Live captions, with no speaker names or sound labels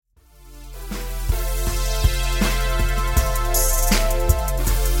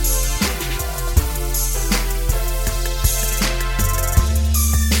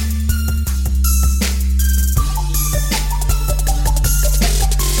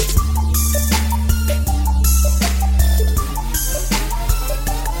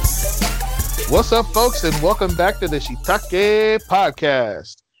What's up, folks, and welcome back to the Shiitake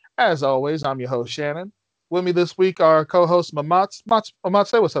Podcast. As always, I'm your host, Shannon. With me this week, our co-host, Mamats. Mamats,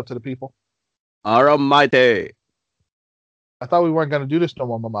 say what's up to the people. Almighty. I thought we weren't going to do this no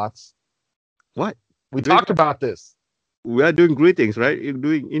more, Mamats. What? We talked about this. We are doing greetings, right? You're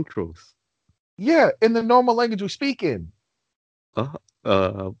doing intros. Yeah, in the normal language we speak in.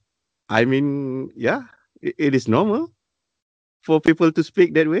 I mean, yeah, it is normal for people to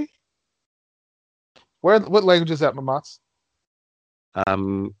speak that way. What language is that, Mamats?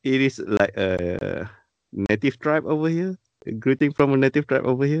 It is like a native tribe over here. A greeting from a native tribe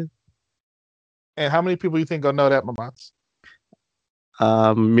over here. And how many people you think gonna know that, Mamats?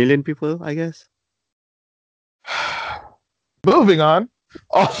 Million people, I guess. Moving on.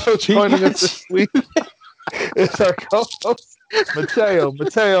 Also joining us this week is our co-host, Mateo.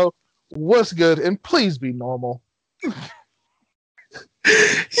 Mateo, what's good? And please be normal.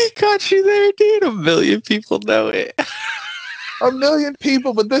 He got you there, dude. 1 million people know it. 1 million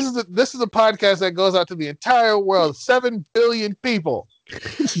people, but this is a podcast that goes out to the entire world. 7 billion people.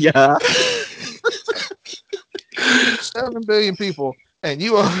 Yeah. 7 billion people. And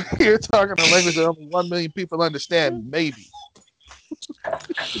you over here talking a language that only 1 million people understand, maybe.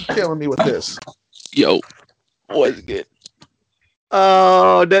 You're killing me with this. Yo, what's good?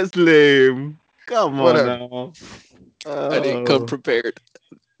 Oh, that's lame. Come on Whatever. now. I didn't come prepared.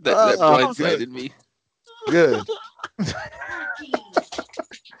 That blindsided me. Good.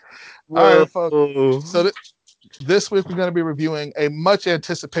 All right, folks. So this week we're going to be reviewing a much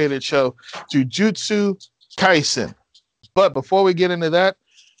anticipated show, Jujutsu Kaisen. But before we get into that,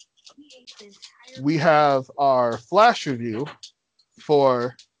 we have our flash review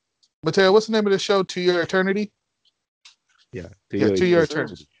for Mateo. What's the name of the show? To Your Eternity. Yeah, To Your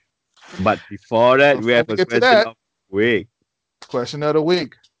Eternity. But before that, we have a question of the week. Question of the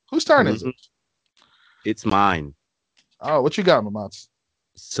week. Whose turn is it? It's mine. Oh, what you got, Mamats?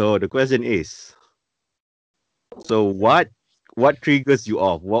 So the question is, so what triggers you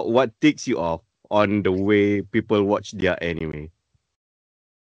off? What ticks you off on the way people watch their anime?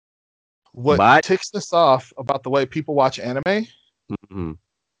 What ticks this off about the way people watch anime? Mm-hmm.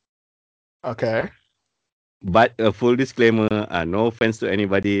 Okay. But a full disclaimer, no offense to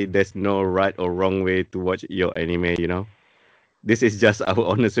anybody, there's no right or wrong way to watch your anime, you know. This is just our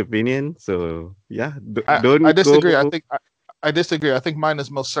honest opinion. So yeah, I disagree. I disagree. I think mine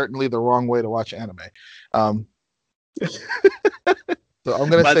is most certainly the wrong way to watch anime. So I'm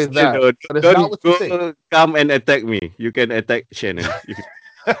going to say that. But it's not what you think. Come and attack me. You can attack Shannon.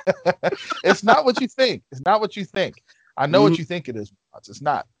 It's not what you think. It's not what you think. I know what you think it is. It's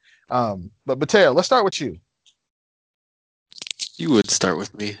not. But Mateo, let's start with you. You would start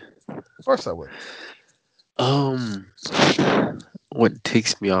with me. Of course I would. What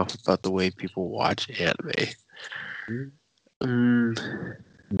takes me off about the way people watch anime?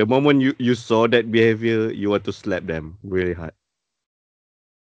 The moment you saw that behavior, you want to slap them really hard.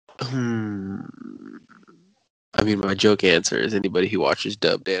 I mean, my joke answer is anybody who watches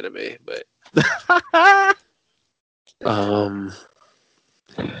dubbed anime, but I don't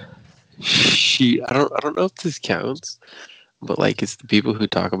know if this counts, but like it's the people who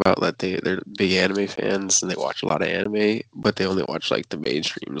talk about that they're big anime fans and they watch a lot of anime, but they only watch like the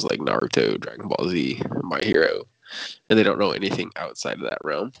mainstreams like Naruto, Dragon Ball Z, My Hero, and they don't know anything outside of that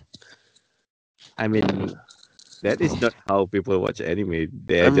realm. I mean, that is not how people watch anime.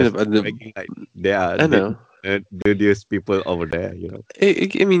 They are I know. These people over there, you know.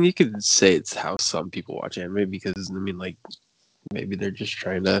 I mean, you could say it's how some people watch anime because I mean, like maybe they're just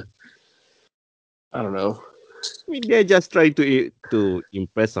trying to. I don't know. I mean, they're just trying to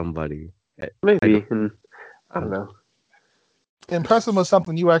impress somebody. Maybe. I don't know. Impressive was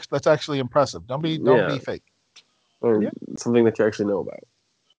something that's actually impressive. Don't be fake. Or something that you actually know about.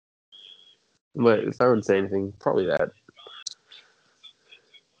 But if I were to say anything, probably that.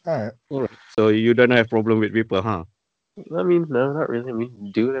 All right. So you don't have problem with people, huh? I mean, no, not really. I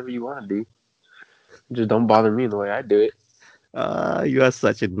mean, do whatever you want to do. Just don't bother me the way I do it. You are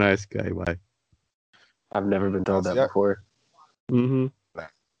such a nice guy, bye. I've never been told that before. Mm-hmm.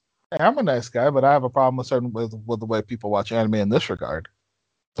 Hey, I'm a nice guy, but I have a problem with the way people watch anime in this regard.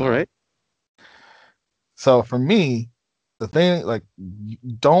 All right. So for me, the thing, like,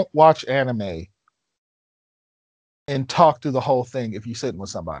 don't watch anime and talk through the whole thing if you're sitting with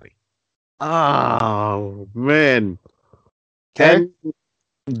somebody. Oh, man. Okay?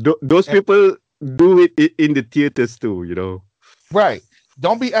 Those people do it in the theaters too, you know. Right.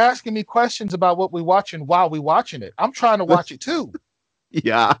 Don't be asking me questions about what we're watching while we're watching it. I'm trying to watch it too.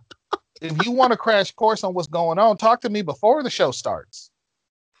 Yeah. If you want a crash course on what's going on, talk to me before the show starts.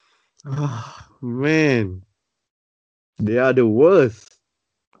 Ah, man, they are the worst.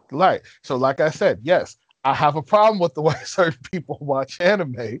 Right. So, like I said, yes, I have a problem with the way certain people watch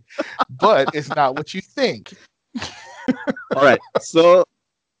anime, but it's not what you think. All right, so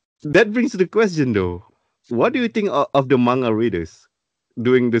that brings to the question though. What do you think of the manga readers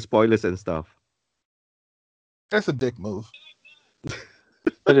doing the spoilers and stuff? That's a dick move.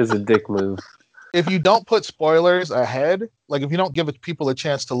 That is a dick move. If you don't put spoilers ahead, like if you don't give people a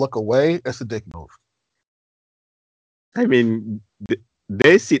chance to look away, it's a dick move. I mean,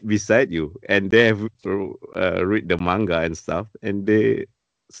 they sit beside you and they have read the manga and stuff, and they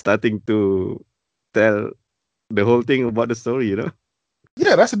starting to tell the whole thing about the story.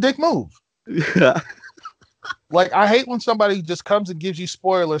 Yeah, that's a dick move. Yeah. Like I hate when somebody just comes and gives you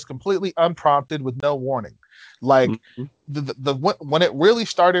spoilers completely unprompted with no warning. Like Mhm. when it really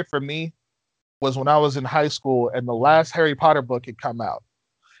started for me was when I was in high school and the last Harry Potter book had come out.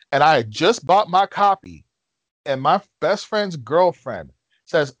 And I had just bought my copy and my best friend's girlfriend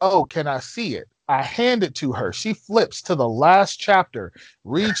says, "Oh, can I see it?" I hand it to her. She flips to the last chapter,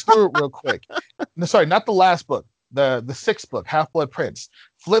 reads through it real quick. No, sorry, not the last book, the sixth book, Half Blood Prince.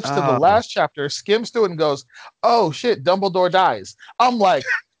 Flips to the Ah, last chapter, skims through it, and goes, "Oh shit, Dumbledore dies." I'm like,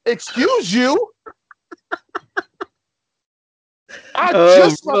 "Excuse you? I oh,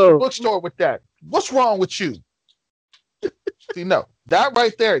 just left the bro. bookstore with that. What's wrong with you?" See, no, that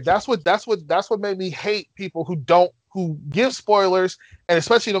right there, that's what made me hate people who give spoilers and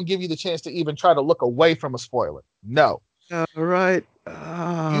especially don't give you the chance to even try to look away from a spoiler. No, All right. you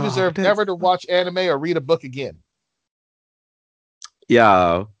Ah, deserve that's never to watch anime or read a book again.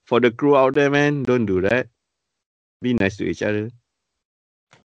 yeah. For the crew out there, man, don't do that. Be nice to each other.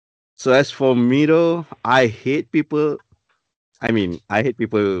 So as for me though, I hate people. I mean, I hate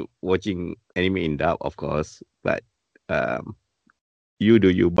people watching anime in dub, of course, but um, you do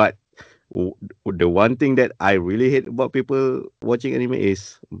you. But w- the one thing that I really hate about people watching anime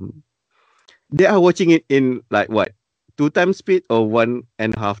is they are watching it in like what, two times speed or one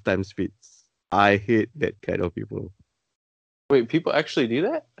and a half times speed. I hate that kind of people. Wait, people actually do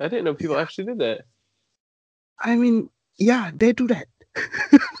that? I didn't know people Yeah, actually did that. I mean, yeah, they do that.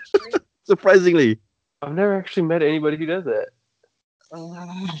 Surprisingly, I've never actually met anybody who does that.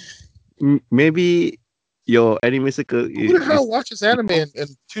 Uh, maybe your anime circle who the hell is watches anime in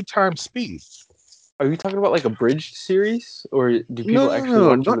 2 times speed? Are you talking about like a bridged series, or do no, people no, actually no,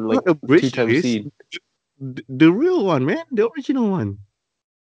 watch them not in like not a bridge two times series. speed? The real one, man, the original one.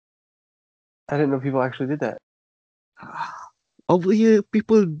 I didn't know people actually did that. Over here,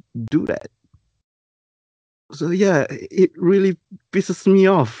 people do that. So yeah, it really pisses me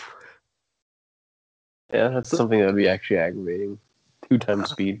off. Yeah, that's So something that would be actually aggravating. Two times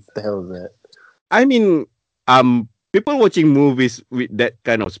speed. What the hell is that? I mean, people watching movies with that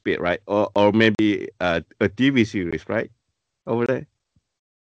kind of speed, right? Or maybe a TV series, right? Over there.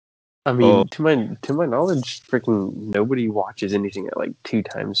 I Or mean, to my knowledge, freaking nobody watches anything at like two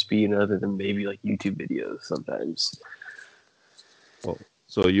times speed, other than maybe like YouTube videos sometimes. oh,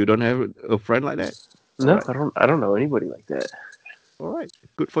 so you don't have a friend like that? All No, right, I don't know anybody like that. all right.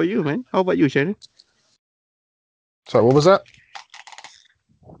 Good for you, man. How about you, Shannon? Sorry, what was that?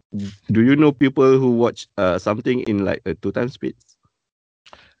 Do you know people who watch something in like a two times speed?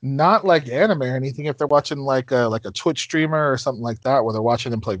 Not like anime or anything. If they're watching like a Twitch streamer or something like that, where they're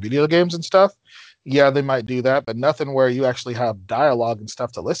watching them play video games and stuff, yeah, they might do that, but nothing where you actually have dialogue and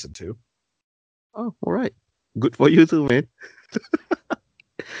stuff to listen to. Oh, all right. Good for you too, man.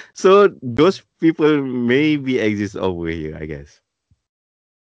 So those people maybe exist over here, I guess.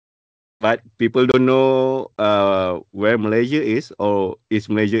 But people don't know where Malaysia is, or is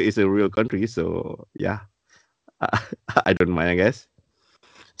Malaysia is a real country. So yeah, I don't mind, I guess.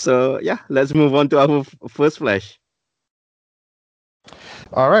 So yeah, let's move on to our first flash.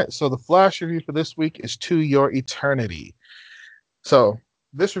 All right, so the flash review for this week is To Your Eternity. So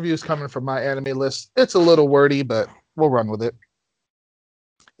this review is coming from my anime list. It's a little wordy, but we'll run with it.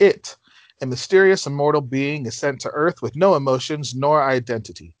 It, a mysterious immortal being, is sent to Earth with no emotions nor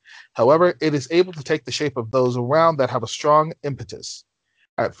identity. However, it is able to take the shape of those around that have a strong impetus.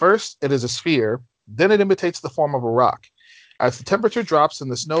 At first, it is a sphere, then it imitates the form of a rock. As the temperature drops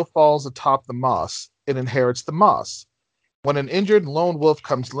and the snow falls atop the moss, it inherits the moss. When an injured lone wolf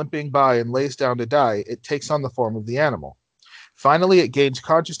comes limping by and lays down to die, it takes on the form of the animal. Finally, it gains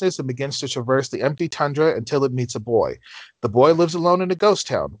consciousness and begins to traverse the empty tundra until it meets a boy. The boy lives alone in a ghost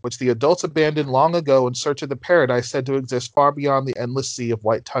town, which the adults abandoned long ago in search of the paradise said to exist far beyond the endless sea of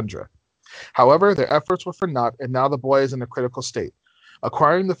white tundra. However, their efforts were for naught, and now the boy is in a critical state.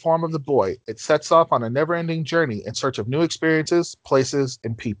 Acquiring the form of the boy, it sets off on a never ending journey in search of new experiences, places,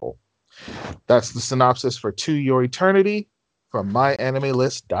 and people. That's the synopsis for To Your Eternity from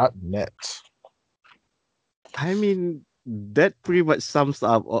myanimelist.net. I mean, that pretty much sums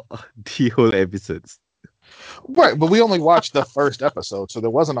up the whole episodes. Right, but we only watched the first episode, so there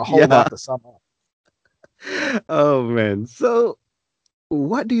wasn't a whole Yeah. lot to sum up. Oh man. So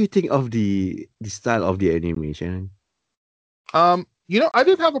what do you think of the style of the animation? I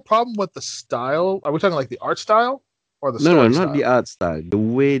didn't have a problem with the style. Are we talking like the art style or the No, story not style? the art style. The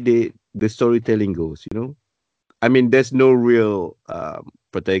way the storytelling goes, I mean, there's no real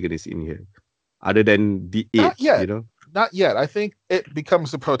protagonist in here other than the Not it, yet. Not yet. I think it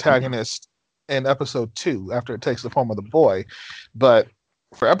becomes the protagonist in episode 2 after it takes the form of the boy. But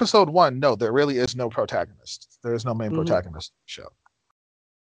for episode 1, no, there really is no protagonist. There is no main protagonist in the show.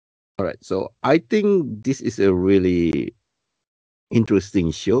 All right. So I think this is a really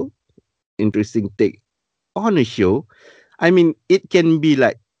interesting show, interesting take on a show. I mean, it can be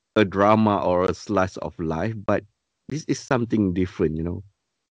like a drama or a slice of life, but this is something different.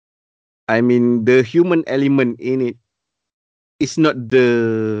 I mean, the human element in it is not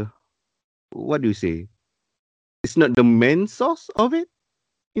what do you say? It's not the main source of it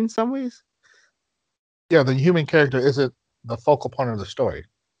in some ways. Yeah, the human character isn't the focal point of the story.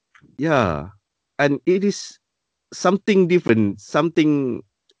 Yeah. And it is something different, something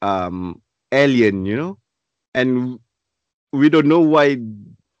alien, and we don't know why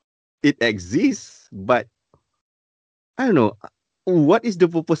it exists, but I don't know what is the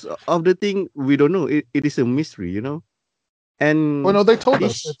purpose of the thing. We don't know. It is a mystery. And well, no, they told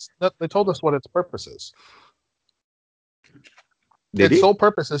us. They told us what its purpose is. Its sole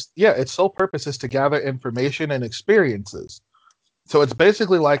purpose is to gather information and experiences. So it's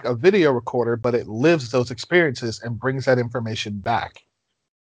basically like a video recorder, but it lives those experiences and brings that information back.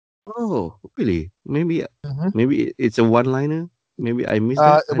 Oh, really? Maybe it's a one-liner. Maybe I missed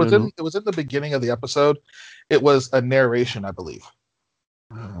that. It was in the beginning of the episode. It was a narration, I believe.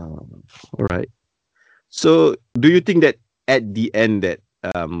 All right. So, do you think that at the end that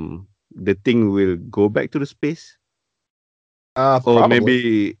the thing will go back to the space, or probably.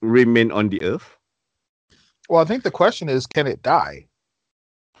 maybe remain on the Earth? Well, I think the question is, can it die?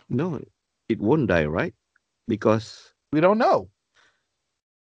 No, it won't die, right? Because we don't know.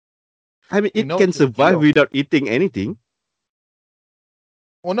 I mean, it can survive without eating anything.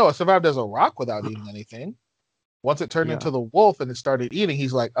 Well, no, it survived as a rock without eating anything. Once it turned into the wolf and it started eating,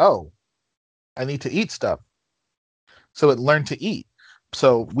 he's like, oh, I need to eat stuff. So it learned to eat.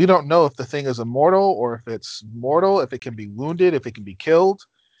 So we don't know if the thing is immortal or if it's mortal, if it can be wounded, if it can be killed.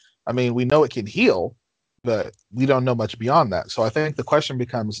 I mean, we know it can heal, but we don't know much beyond that. So I think the question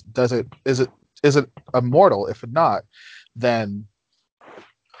becomes, is it immortal? If not, then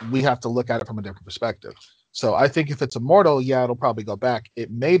we have to look at it from a different perspective. So I think if it's immortal, yeah, it'll probably go back.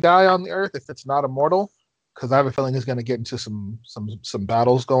 It may die on the Earth if it's not immortal, because I have a feeling it's going to get into some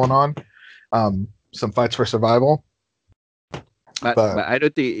battles going on, some fights for survival. But I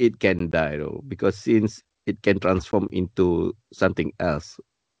don't think it can die though, because since it can transform into something else,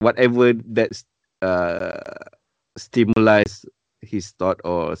 whatever that stimulates his thought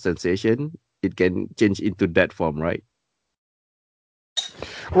or sensation, it can change into that form, right?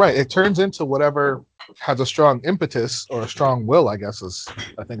 Right. It turns into whatever has a strong impetus or a strong will, I think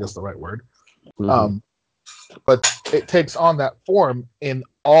is the right word. But it takes on that form in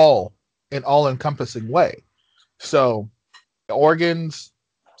all-encompassing way. So organs,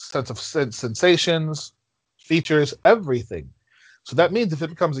 sense of sensations, features, everything. So that means if it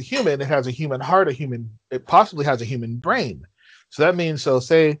becomes a human, it has a human heart, it possibly has a human brain. So that means,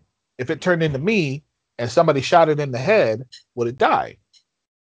 say if it turned into me and somebody shot it in the head, would it die?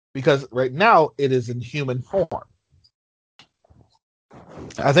 Because right now it is in human form.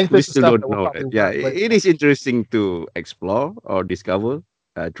 I think we still don't know that. Yeah, it is interesting to explore or discover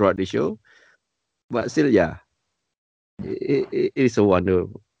throughout the show, but still, yeah, it is a wonder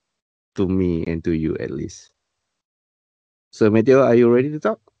to me and to you at least. So, Mateo, are you ready to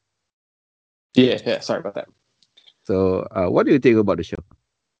talk? Yeah. Sorry about that. So, what do you think about the show?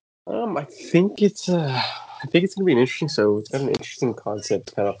 I think it's gonna be an interesting show. It's got an interesting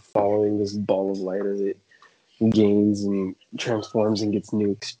concept, kind of following this ball of light as it gains and transforms and gets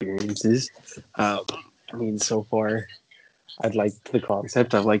new experiences. I mean, so far, I'd like the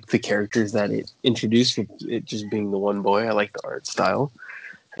concept. I like the characters that it introduced, with it just being the one boy. I like the art style,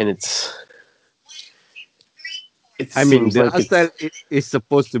 and I mean, the art style is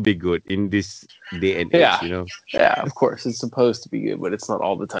supposed to be good in this day and age, Yeah, of course, it's supposed to be good, but it's not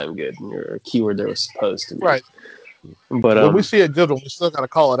all the time good. And your keyword there was supposed to be. Right. But when we see a good one, we still got to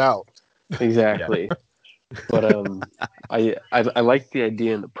call it out. Exactly. But I like the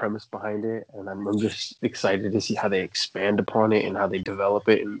idea and the premise behind it, and I'm just excited to see how they expand upon it and how they develop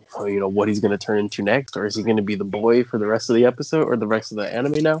it, and what he's going to turn into next, or is he going to be the boy for the rest of the episode or the rest of the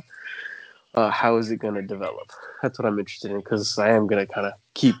anime now? How is it going to develop? That's what I'm interested in, because I am going to kind of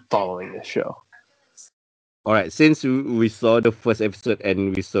keep following this show. All right, since we saw the first episode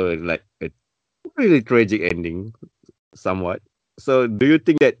and we saw like a really tragic ending, somewhat. So, do you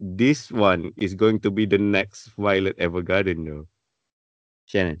think that this one is going to be the next Violet Evergarden, though?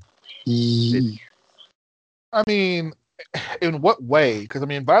 Shannon. I mean, in what way? Because I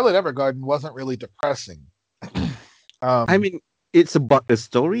mean, Violet Evergarden wasn't really depressing. I mean, it's about the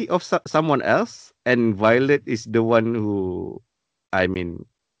story of someone else, and Violet is the one who, I mean,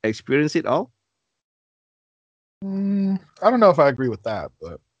 experienced it all. I don't know if I agree with that,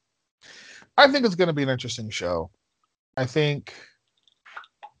 but I think it's going to be an interesting show. I think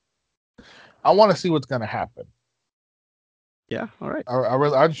I want to see what's going to happen. Yeah, all right.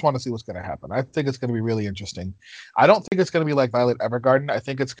 I just want to see what's going to happen. I think it's going to be really interesting. I don't think it's going to be like Violet Evergarden. I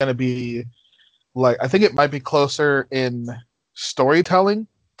think it's going to be I think it might be closer in storytelling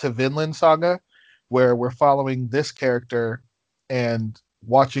to Vinland Saga, where we're following this character and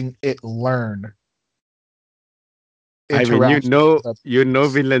watching it learn. I mean,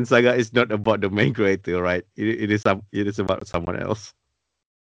 Vinland Saga is not about the main character, right? It is about someone else.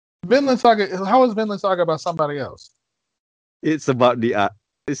 Vinland Saga. How is Vinland Saga about somebody else? It's about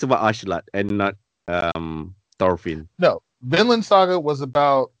Askeladd and not Thorfinn. No, Vinland Saga was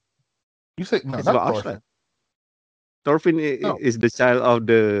about. You say no, it's not about Thorfinn. Thorfinn is the child of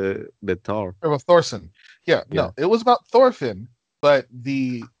the Thor. Of Thorson. Yeah, no, it was about Thorfinn, but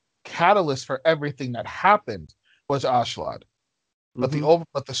the catalyst for everything that happened was Askeladd. But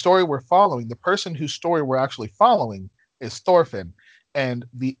the story we're following, the person whose story we're actually following is Thorfinn, and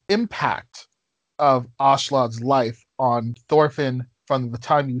the impact of Askeladd's life on Thorfinn from the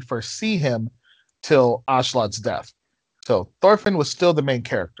time you first see him till Askeladd's death. So Thorfinn was still the main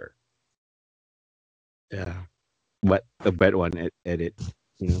character. Yeah, but a bad one at it.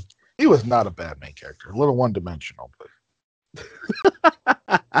 He was not a bad main character. A little one-dimensional, but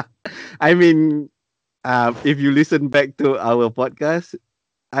I mean, if you listen back to our podcast,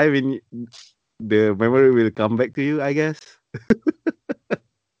 I mean, the memory will come back to you, I guess.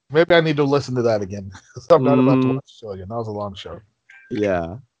 Maybe I need to listen to that again. I'm not about to watch the show again. That was a long show.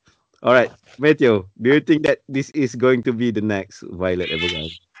 Yeah. All right, Matthew, do you think that this is going to be the next Violet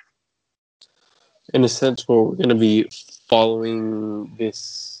Evergarden? In a sense, where we're going to be following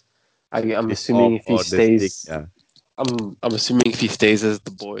this, I'm assuming if he stays, I'm assuming if he stays as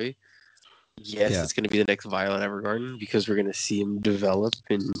the boy, it's going to be the next Violet Evergarden, because we're going to see him develop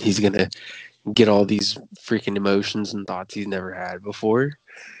and he's going to get all these freaking emotions and thoughts he's never had before.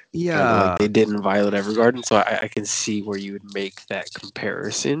 Yeah, like they did in Violet Evergarden. So I can see where you would make that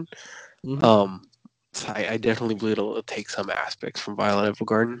comparison. So I definitely believe it'll take some aspects from Violet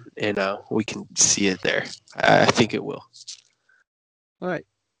Evergarden, and we can see it there. I think it will. All right.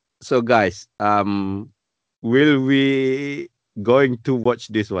 So, guys, will we going to watch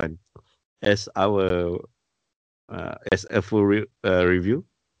this one as our as a full review?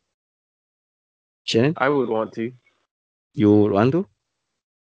 Shannon? I would want to. You would want to?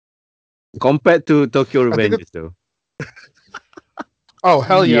 Compared to Tokyo Revengers, though. Oh,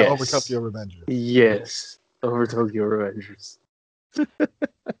 hell yeah, over Tokyo Revengers. Yes, over Tokyo Revengers.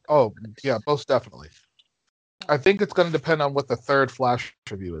 Oh, yeah, most definitely. I think it's going to depend on what the third Flash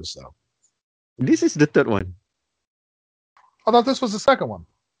review is, though. This is the third one. I thought this was the second one.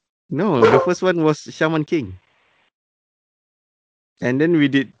 No, the first one was Shaman King. And then we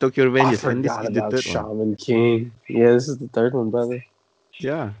did Tokyo Revengers. I forgot about Shaman King. Yeah, this is the third one, brother.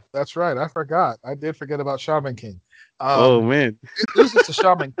 Yeah. That's right. I forgot. I did forget about Shaman King. Oh, man. It loses to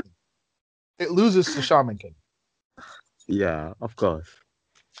Shaman King. It loses to Shaman King. Yeah, of course.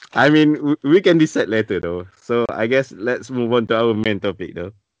 I mean, we can decide later, though. So I guess let's move on to our main topic,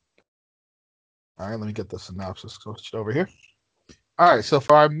 though. All right, let me get the synopsis switched over here. All right, so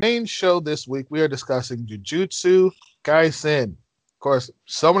for our main show this week, we are discussing Jujutsu Kaisen. Of course,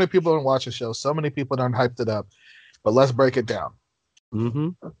 so many people don't watch the show. So many people don't hyped it up. But let's break it down.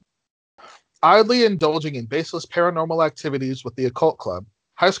 Idly indulging in baseless paranormal activities with the occult club,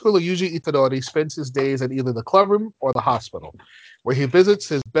 high schooler Yuji Itadori spends his days at either the clubroom or the hospital, where he visits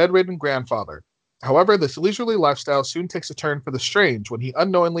his bedridden grandfather. However, this leisurely lifestyle soon takes a turn for the strange when he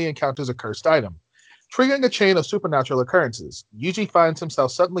unknowingly encounters a cursed item. Triggering a chain of supernatural occurrences, Yuji finds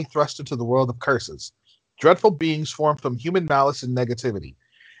himself suddenly thrust into the world of curses. Dreadful beings formed from human malice and negativity.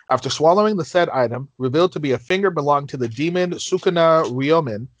 After swallowing the said item, revealed to be a finger belonging to the demon Sukuna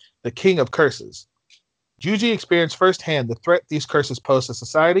Ryomen, the king of curses. Yuji experienced firsthand the threat these curses pose to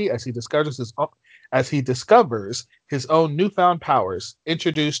society as he discovers his own newfound powers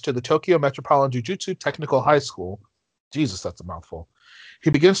introduced to the Tokyo Metropolitan Jujutsu Technical High School. Jesus, that's a mouthful. He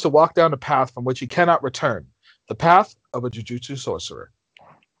begins to walk down a path from which he cannot return, the path of a Jujutsu sorcerer.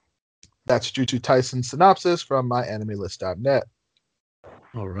 That's Jujutsu Kaisen synopsis from myanimelist.net.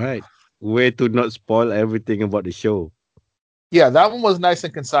 All right. Way to not spoil everything about the show. Yeah, that one was nice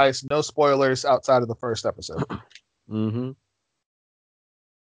and concise. No spoilers outside of the first episode. Mm-hmm.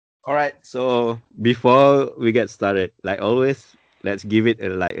 All right. So before we get started, like always, let's give it a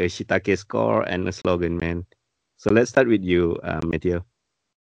Shiitake score and a slogan, man. So let's start with you, Matthew.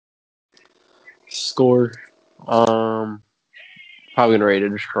 Score. Probably gonna rate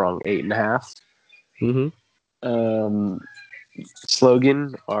it a strong 8.5. Mm-hmm.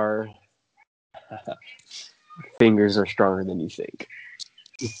 Slogan: our fingers are stronger than you think.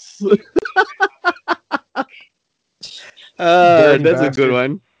 That's a good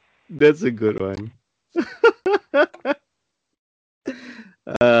one. That's a good one.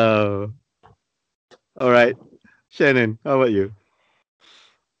 All right, Shannon, how about you?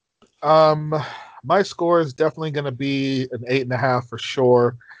 My score is definitely going to be an 8.5 for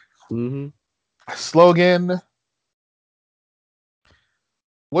sure. Mm-hmm. Slogan: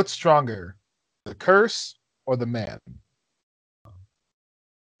 what's stronger, the curse or the man?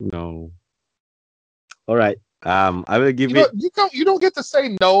 No. All right. I will give it. You don't get to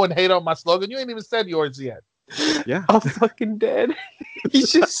say no and hate on my slogan. You ain't even said yours yet. Yeah. I'm fucking dead. You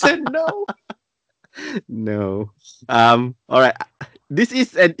just said no. No. All right. This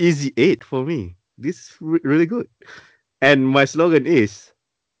is an easy 8 for me. This is really good. And my slogan is,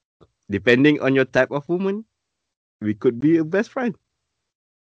 depending on your type of woman, we could be a best friend.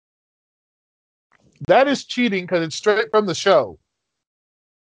 That is cheating because it's straight from the show.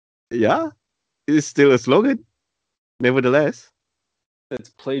 Yeah. It's still a slogan. Nevertheless. That's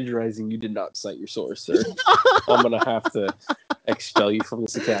plagiarizing. You did not cite your source, sir. I'm going to have to expel you from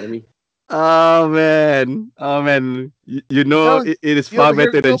this academy. Oh, man. You know, it is far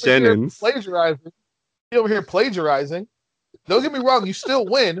better than Shannon's. Plagiarizing. You over here plagiarizing. Don't get me wrong. You still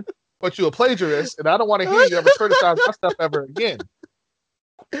win, but you're a plagiarist, and I don't want to hear you ever criticize my stuff ever again.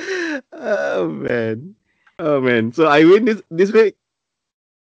 Oh, man. So I win this week.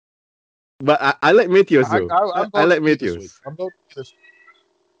 But I like Matthews, though. I like Matthews. I'm voting this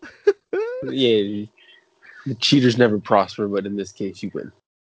week. Yeah. The cheaters never prosper, but in this case, you win.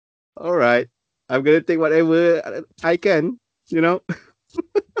 All right. I'm going to take whatever I can, you know.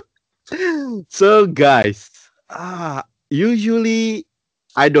 So, guys, usually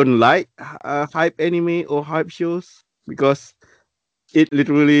I don't like hype anime or hype shows because it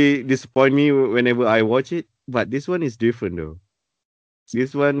literally disappoints me whenever I watch it. But this one is different, though.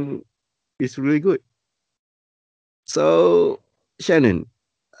 This one is really good. So, Shannon,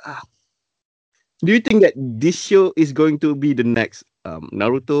 do you think that this show is going to be the next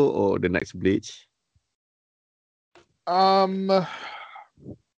Naruto or the next Bleach? I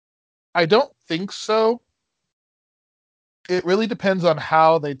don't think so. It really depends on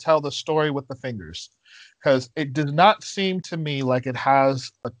how they tell the story with the fingers, because it does not seem to me like it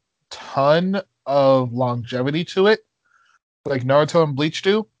has a ton of longevity to it, like Naruto and Bleach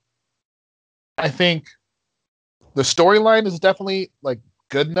do. I think the storyline is definitely like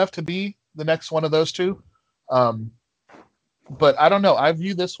good enough to be the next one of those two. But I don't know. I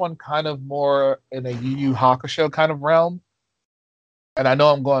view this one kind of more in a Yu Yu Hakusho kind of realm. And I know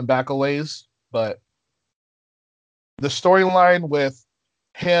I'm going back a ways, but the storyline with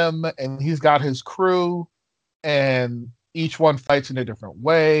him and he's got his crew and each one fights in a different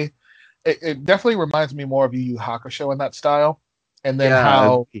way. It definitely reminds me more of Yu Yu Hakusho in that style. And then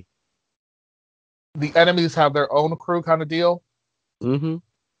how the enemies have their own crew kind of deal. Mm-hmm.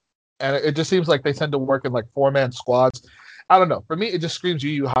 And it just seems like they tend to work in like 4-man squads. I don't know. For me, it just screams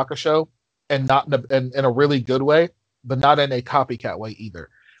Yu Yu Hakusho, and not in a really good way, but not in a copycat way either.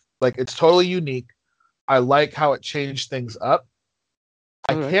 Like, it's totally unique. I like how it changed things up.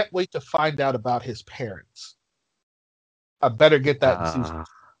 I can't wait to find out about his parents. I better get that in season.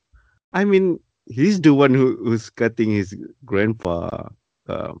 I mean, he's the one who's cutting his grandpa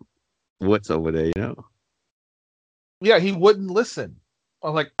words over there, you know? Yeah, he wouldn't listen.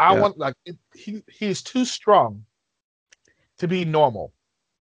 I'm like, want, like, he's too strong to be normal.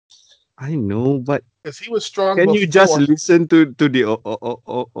 I know, but because he was strong. Can you just listen to the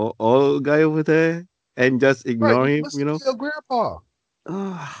old guy over there and just ignore him? You know, to your grandpa.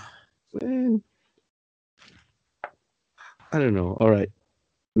 Man, I don't know. All right,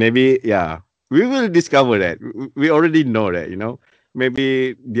 maybe we will discover that. We already know that. You know,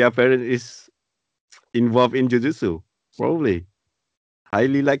 maybe their parent is involved in Jujutsu. Probably.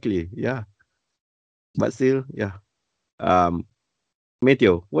 Highly likely. Yeah. But still, yeah.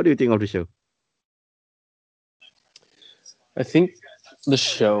 Mateo, what do you think of the show? I think the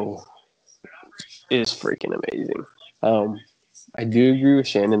show is freaking amazing. Um, I do agree with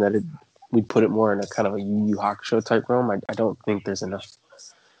Shannon that we put it more in a kind of a Yu Yu Hakusho type realm. I don't think there's enough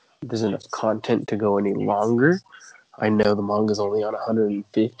content to go any longer. I know the manga's only on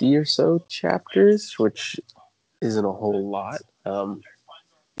 150 or so chapters, which isn't a whole lot.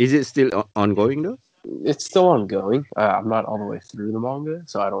 Is it still ongoing though? It's still ongoing. I'm not all the way through the manga,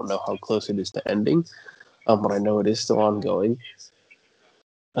 so I don't know how close it is to ending. But I know it is still ongoing.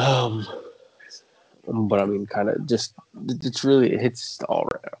 Um, but I mean, kind of just it hits all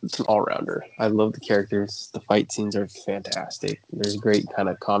around. It's an all rounder. I love the characters. The fight scenes are fantastic. There's great kind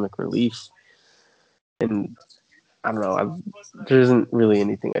of comic relief, and I don't know. There isn't really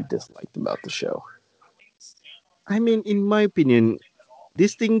anything I disliked about the show. I mean, in my opinion,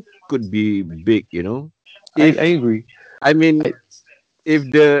 this thing could be big, I If agree. I mean, I,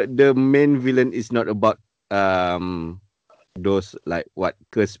 if the main villain is not about those like what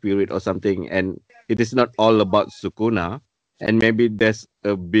curse spirit or something, and it is not all about Sukuna, and maybe there's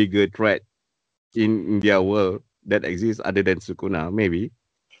a bigger threat in their world that exists other than Sukuna, maybe.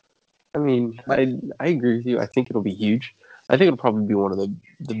 I mean, But I agree with you. I think it'll be huge. I think it'll probably be one of the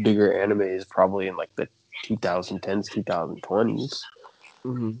bigger animes, probably in like the 2010s, 2020s.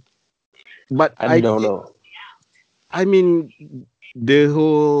 mhm. but I don't know. I mean, the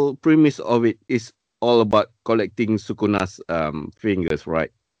whole premise of it is all about collecting Sukuna's fingers,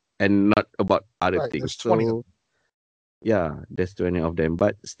 right? And not about other Right. things. There's 20 of So yeah, there's 20 of them,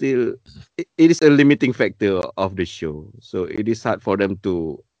 but still, it is a limiting factor of the show. So it is hard for them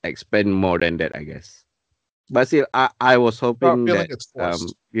to expand more than that, I guess. But still, I was Start hoping feeling that it's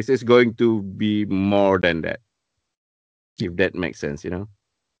forced. this is going to be more than that, if that makes sense.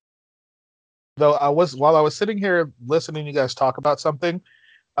 Though while I was sitting here listening to you guys talk about something,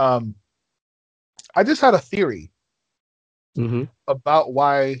 um, I just had a theory Mm-hmm. about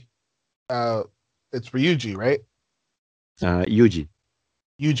why uh, it's Ryuji, right? Yuji.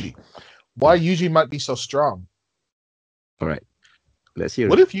 Yuji. Why Yuji might be so strong. All right, let's hear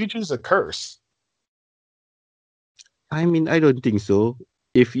What it. if Yuji's a curse? I mean, I don't think so.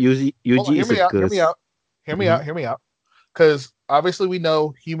 If Hold on, Yuji hear is a me out. Hear me curse, out. Hear me Mhm. out. Hear me out. Because obviously we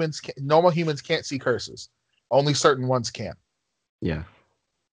know normal humans can't see curses. Only certain ones can. Yeah.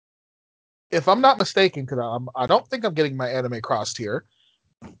 If I'm not mistaken, because I don't think I'm getting my anime crossed here.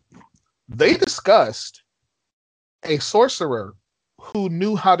 They discussed a sorcerer who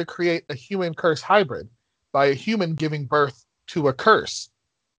knew how to create a human curse hybrid by a human giving birth to a curse,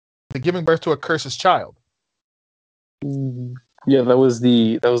 giving birth to a curse's child. Yeah, that was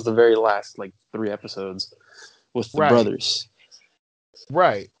the very last like 3 episodes with the Right, brothers.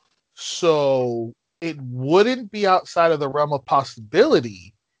 right. So it wouldn't be outside of the realm of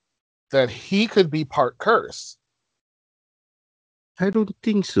possibility that he could be part curse. I don't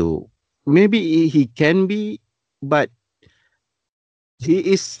think so. Maybe he can be, but he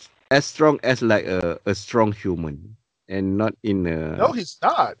is as strong as like a strong human and not in No, a he's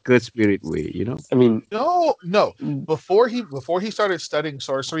not. good spirit way. I mean, No, no. Before he started studying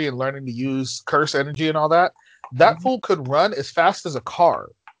sorcery and learning to use curse energy and all that, that fool could run as fast as a car.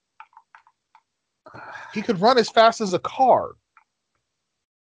 He could run as fast as a car.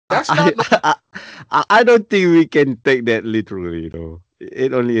 That's I, not normal. I don't think we can take that literally.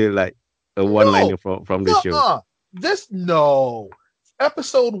 It only like a one No, liner from the show. no. No.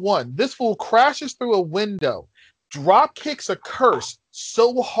 Episode 1. This fool crashes through a window, drop kicks a curse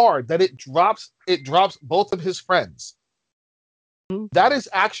so hard that it drops both of his friends. Hmm. That is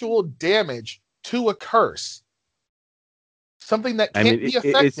actual damage to a curse. Something that I mean, can't be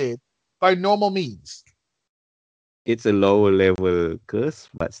affected by normal means. it's a lower level curse,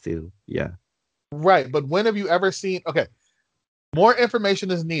 but still, yeah. Right. But when have you ever seen? Okay, more information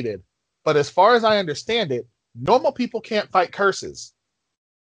is needed. But as far as I understand it, normal people can't fight curses.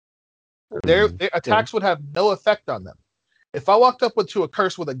 Their Yeah. attacks would have no effect on them. If I walked up to a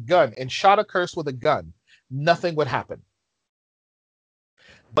curse with a gun and shot a curse with a gun, nothing would happen.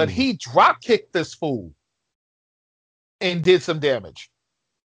 But Mm. he drop kicked this fool and did some damage.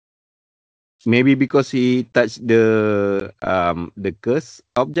 Maybe because he touched the curse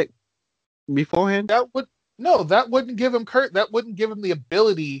object beforehand. That would no, that wouldn't give him that wouldn't give him the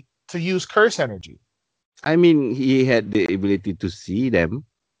ability to use curse energy. I mean, he had the ability to see them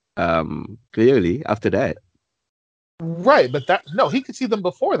clearly after that. Right, but that no, he could see them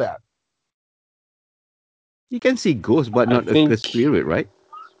before that. He can see ghosts, but I not a curse think spirit, right?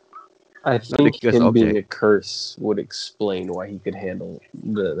 I not the think cursed him being object. a curse would explain why he could handle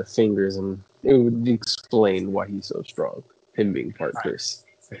the fingers, and it would explain why he's so strong. Him being part curse.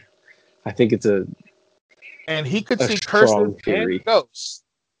 I think it's And he could a see curses strong and theory. ghosts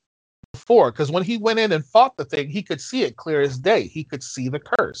before, because when he went in and fought the thing, he could see it clear as day. He could see the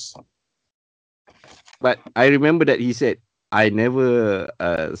curse. But I remember that he said, "I never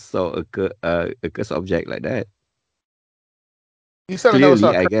saw a cursed object like that." He said I never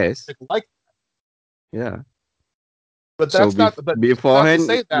saw Clearly, a I curse guess. like, Yeah. but So that's not. But not to beforehand,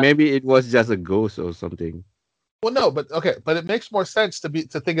 say that. maybe it was just a ghost or something. Well, no, but okay, but it makes more sense to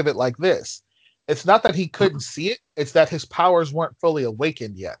think of it like this. It's not that he couldn't see it; it's that his powers weren't fully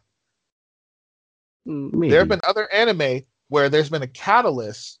awakened yet. There have Maybe. been other anime where there's been a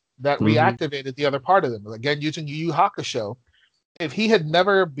catalyst that reactivated the other part of them. Again, using Yu Yu Hakusho, if he had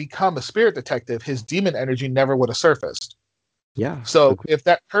never become a spirit detective, his demon energy never would have surfaced. Yeah. So if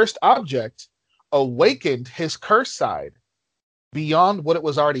that cursed object awakened his curse side beyond what it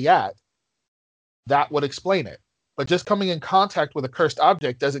was already at, that would explain it. But just coming in contact with a cursed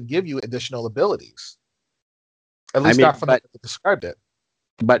object doesn't give you additional abilities. At least not from the way they described it.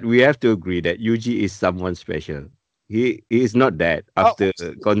 But we have to agree that Yuji is someone special. He is not dead after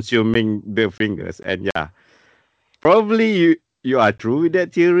consuming the fingers. And yeah, probably you are true with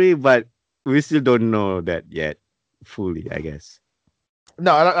that theory, but we still don't know that yet fully, I guess.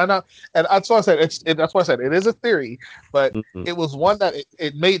 No, I know, and that's why I said that's why I said it is a theory, but it was one that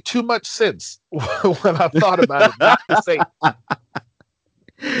it made too much sense when I thought about it. Not to say,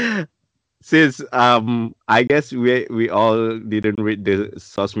 since I guess we all didn't read the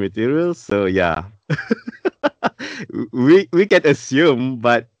source material, so yeah, we can assume,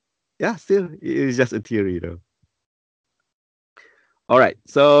 but yeah, still it's just a theory though. All right,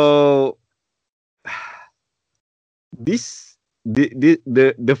 so this the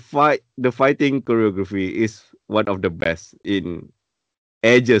fighting choreography is one of the best in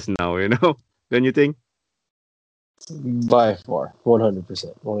ages now, don't you think? By far,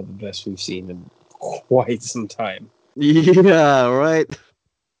 100%, one of the best we've seen in quite some time. Yeah, right.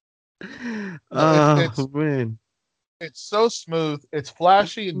 Man, it's so smooth, it's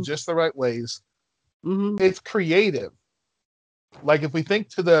flashy in just the right ways. It's creative. Like if we think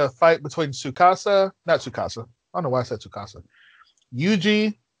to the fight between not Tsukasa, I don't know why I said Tsukasa,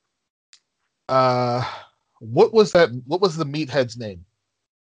 Yuji, what was the meathead's name?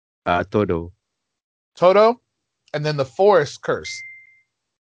 Todo, and then the forest curse.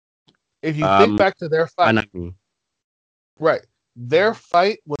 If you think back to their fight, Anami. Right, their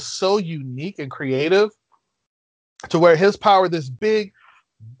fight was so unique and creative to where his power, this big,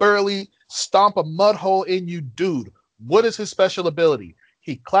 burly, stomp a mud hole in you dude. What is his special ability?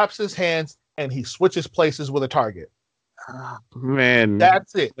 He claps his hands and he switches places with a target. Man,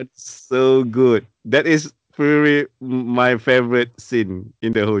 that's it. It's so good. That is really my favorite scene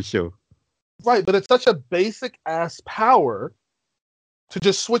in the whole show. Right, but it's such a basic ass power to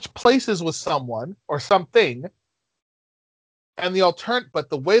just switch places with someone or something. And but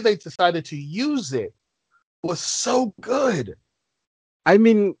the way they decided to use it was so good. I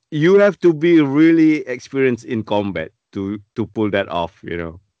mean, you have to be really experienced in combat to pull that off,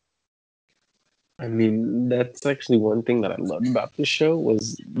 I mean, that's actually one thing that I loved about the show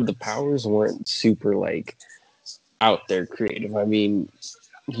was the powers weren't super like out there creative. I mean,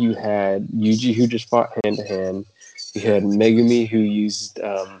 you had Yuji who just fought hand to hand. You had Megumi who used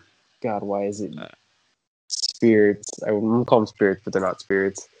God, why is it spirits? I wouldn't call them spirits, but they're not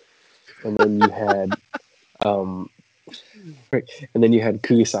spirits. And then you had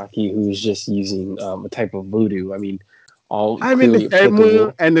Kugisaki who was just using a type of voodoo. I mean, the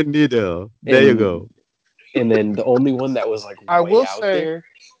hammer and the needle. There you go. And then the only one that was like way out there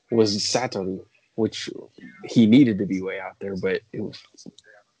was Satori, which he needed to be way out there, but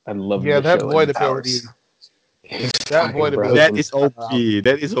I love the that show void ability. That void ability. That is OP.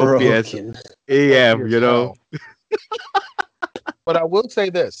 That is OP as AM, But I will say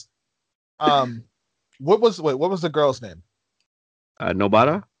this. What was the girl's name?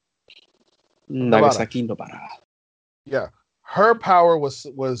 Nobara? Nagasaki Nobara. Yeah. Her power was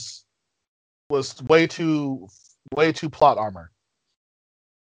way too plot armor.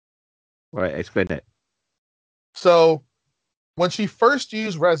 Right, explain that. So when she first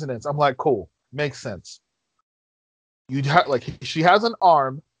used resonance, I'm like, cool, makes sense. She has an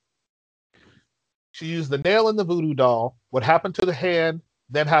arm. She used the nail in the voodoo doll. What happened to the hand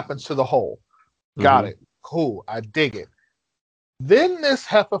then happens to the hole. Got it. Cool. I dig it. Then this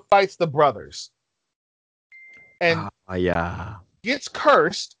heifer fights the brothers. And gets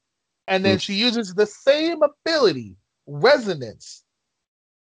cursed. And then she uses the same ability, resonance,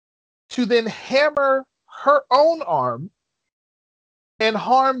 to then hammer her own arm and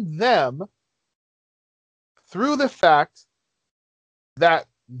harm them through the fact that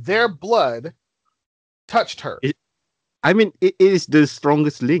their blood touched her. It is the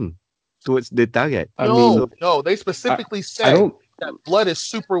strongest link towards the target. No, they specifically say that blood is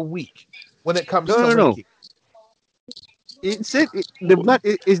super weak when it comes to linking. It said the blood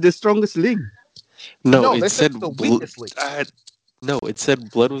is the strongest link. No, it said the weakest link. No, it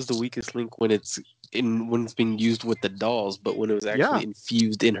said blood was the weakest link when it's being used with the dolls, but when it was actually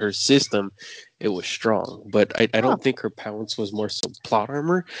infused in her system, it was strong. But I don't think her pounce was more so plot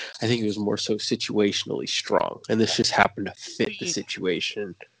armor. I think it was more so situationally strong, and this just happened to fit the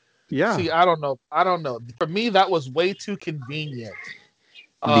situation. Yeah. See, I don't know. For me, that was way too convenient.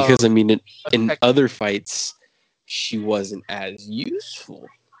 Because in other fights, she wasn't as useful.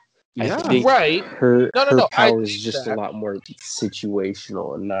 Yeah. I think her power is just that. a lot more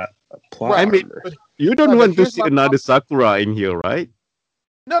situational and not a plot. I mean, you don't want to see another Sakura in here, right?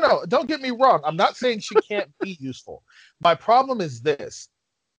 No, don't get me wrong. I'm not saying she can't be useful. My problem is this.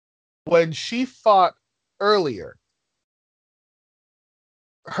 When she fought earlier,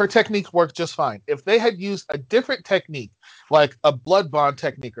 her technique worked just fine. If they had used a different technique, like a blood bond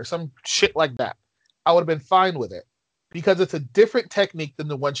technique or some shit like that, I would have been fine with it. Because it's a different technique than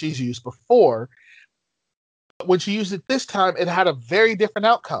the one she's used before. But when she used it this time, it had a very different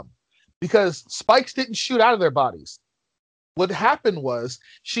outcome. Because spikes didn't shoot out of their bodies. What happened was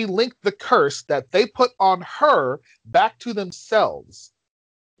she linked the curse that they put on her back to themselves.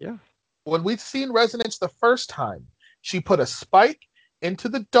 Yeah. When we'd seen Resonance the first time, she put a spike into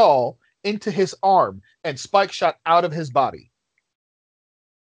the doll, into his arm, and spike shot out of his body.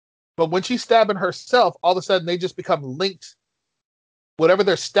 But when she's stabbing herself, all of a sudden they just become linked. Whatever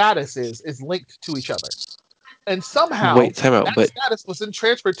their status is linked to each other. And somehow that status was then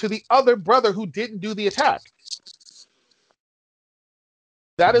transferred to the other brother who didn't do the attack.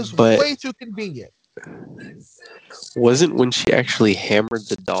 That is way too convenient. Wasn't when she actually hammered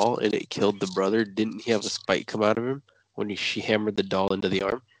the doll and it killed the brother, didn't he have a spike come out of him when she hammered the doll into the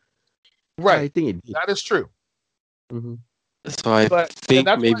arm? Right. I think it did. That is true. Mm-hmm. So I think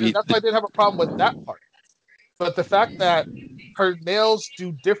that's maybe why I didn't have a problem with that part. But the fact that her nails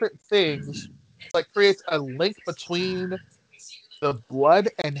do different things, like creates a link between the blood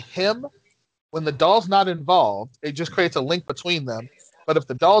and him. When the doll's not involved, it just creates a link between them. But if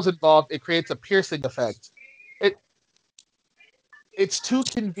the doll's involved, it creates a piercing effect. It's too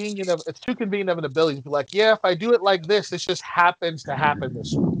convenient of an ability to be like, yeah, if I do it like this just happens to happen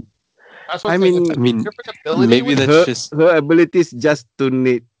this way. That's what different ability. Maybe that's her ability is just to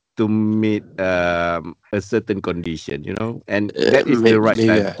meet a certain condition, and that is the right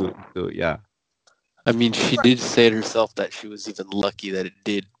time to yeah. I mean, she did say it herself that she was even lucky that it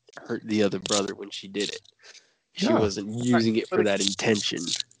did hurt the other brother when she did it. She wasn't using it for that intention.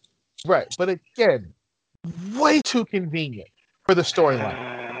 Right, but again, way too convenient for the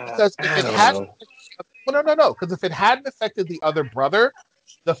storyline. Because if it hadn't, no, because if it hadn't affected the other brother,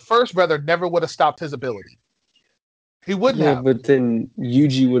 the first brother never would have stopped his ability. He wouldn't have. But then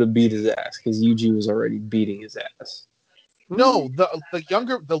Yuji would have beat his ass because Yuji was already beating his ass. No,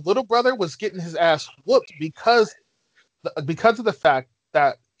 the little brother was getting his ass whooped because of the fact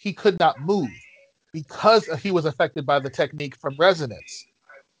that he could not move, because he was affected by the technique from Resonance.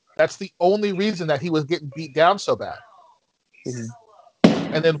 That's the only reason that he was getting beat down so bad.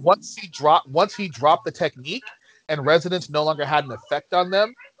 And then once he dropped the technique and Resonance no longer had an effect on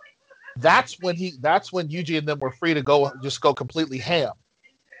them, that's when Yuji and them were free to go completely ham.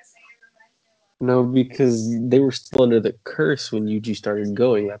 No, because they were still under the curse when Yuji started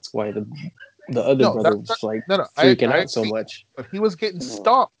going. That's why the other brother was freaking out so much. But he was getting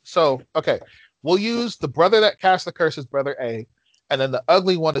stomped. So, okay, we'll use the brother that cast the curse as brother A, and then the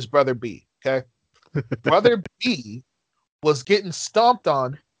ugly one is brother B. Okay, brother B was getting stomped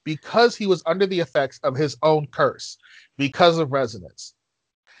on because he was under the effects of his own curse because of Resonance,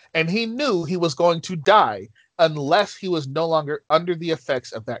 and he knew he was going to die unless he was no longer under the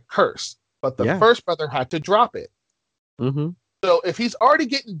effects of that curse. But the first brother had to drop it. Mm-hmm. So if he's already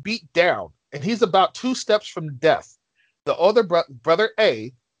getting beat down and he's about 2 steps from death, the other brother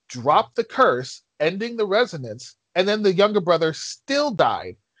A dropped the curse, ending the Resonance, and then the younger brother still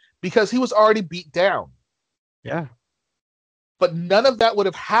died because he was already beat down. Yeah. But none of that would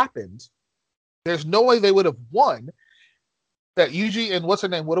have happened. There's no way they would have won, that Yuji and what's her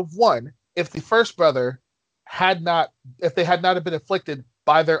name would have won if the first brother had not have been afflicted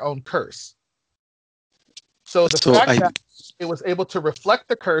by their own curse. So the fact that it was able to reflect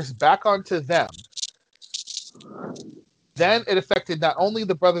the curse back onto them then it affected not only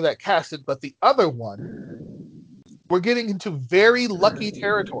the brother that cast it, but the other one. We're getting into very lucky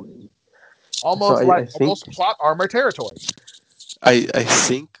territory, almost almost plot armor territory. I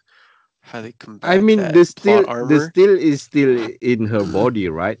think how they combat I mean, that the plot steel armor. is still in her body,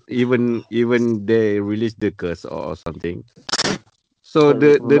 right? Even they release the curse or something. So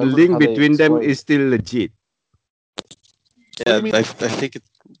the Remember link how they between them explained- is still legit. Yeah, do you mean? I think it's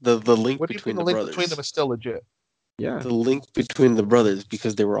the link What do you between mean the the link brothers. between them is still legit? Yeah. The link between the brothers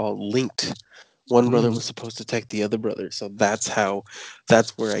because they were all linked. One brother Mhm. was supposed to protect the other brother, so that's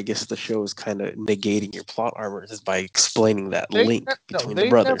where I guess the show is kind of negating your plot armor is by explaining that link between the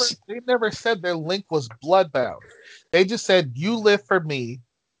brothers. They never said their link was bloodbound. They just said you live for me,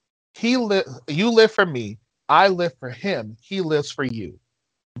 you live for me, I live for him, he lives for you.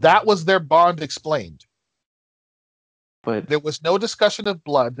 That was their bond explained. But There was no discussion of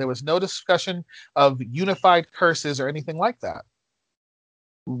blood. There was no discussion of unified curses or anything like that.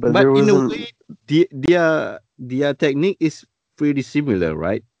 but But there in a wasn't. way, their technique is pretty similar,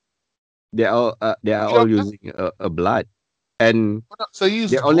 right? They are You all don't know. using a blood, and So you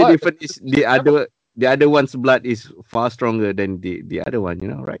use the only blood. difference is the other one's blood is far stronger than the other one. You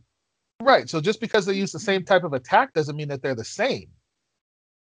know, right? Right. So just because they use the same type of attack doesn't mean that they're the same.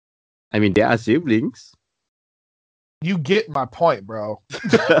 I mean, they are siblings. You get my point, bro.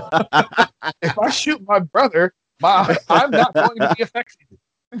 If I shoot my brother, I'm not going to be affected.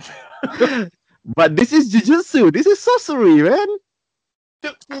 But this is jujutsu. This is sorcery, man.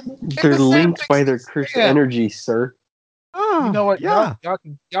 Dude, it's They're the same linked thing by their as cursed Sam. energy, sir. Ah, You know what? Yeah.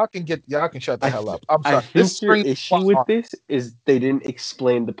 Y'all can shut the I hell th- up. I'm I sorry. think This your screams issue plot with armor. this is they didn't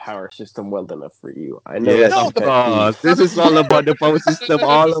explain the power system well enough for you. I know Yes, that's No, your the- pet boss. peeve. This is all about the power system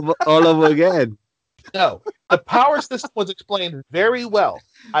all over again. No, the power system was explained very well.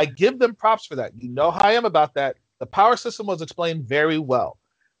 I give them props for that. You know how I am about that. The power system was explained very well.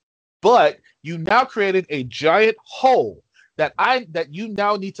 But you now created a giant hole that you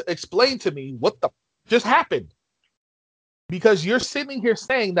now need to explain to me what the just happened. Because you're sitting here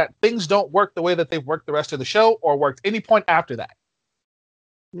saying that things don't work the way that they've worked the rest of the show or worked any point after that.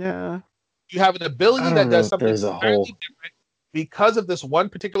 Yeah. You have an ability I that don't know does if something there's a entirely hole. different because of this one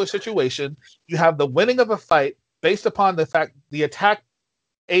particular situation. You have the winning of a fight based upon the fact the attack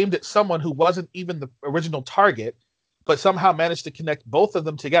aimed at someone who wasn't even the original target, but somehow managed to connect both of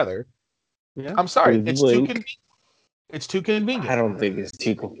them together. Yeah. I'm sorry, With it's Link. too convenient. It's too convenient. I don't think it's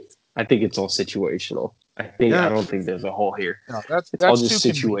too. I think it's all situational. Yeah. I don't think there's a hole here. No, that's It's all too just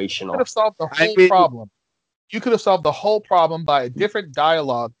convenient. You could situational. have solved the I whole mean- problem. You could have solved the whole problem by a different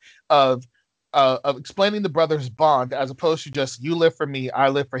dialogue of explaining the brothers' bond, as opposed to just you live for me, I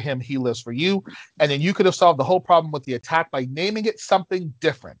live for him, he lives for you, and then you could have solved the whole problem with the attack by naming it something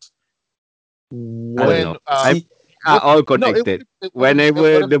different. I don't When know. Are what- all no, connected. it would've- Whenever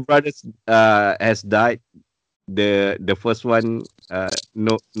it would've- the brothers has died, the first one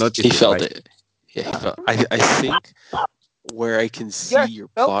noticed He felt right? it. Yeah, he felt. I think where I can see yeah, your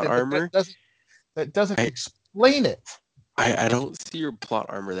felt plot it, but armor, that doesn't I- explain it. I don't see your plot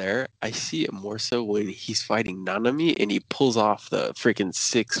armor there. I see it more so when he's fighting Nanami and he pulls off the freaking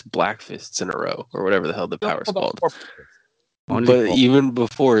 6 black fists in a row or whatever the hell the power's Hold on, called. Only But 4. even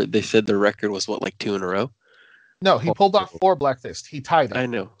before they said the record was what, like 2 in a row? No, he pulled off 4 black fists. He tied it. I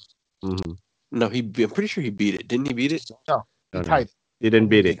know. Mhm. No, I'm pretty sure he beat it. Didn't he beat it? He No, no. tied it. Didn't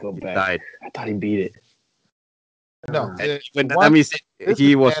beat Let it. me go He back. died. I thought he beat it. No, Oh. the When one- Nanami said this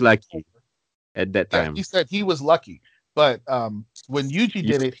he is was man- lucky at that Yeah, time. he said he was lucky, but when Yuji You-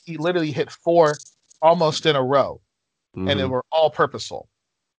 did it, he literally hit 4 almost in a row, and they Mhm. were all purposeful.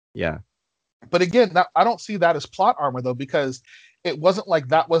 Yeah. But again, I don't see that as plot armor though, because it wasn't like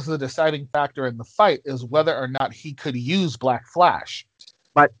that was the deciding factor in the fight, is whether or not he could use Black Flash.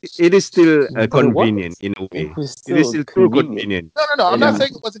 But it is still But it convenient was. in a way. It was It is still still too convenient. convenient. No. I'm not Yeah.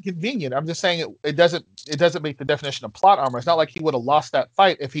 saying it wasn't convenient. I'm just saying it doesn't make the definition of plot armor. It's not like he would have lost that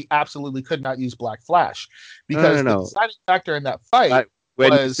fight if he absolutely could not use Black Flash, because No. the deciding factor in that fight. But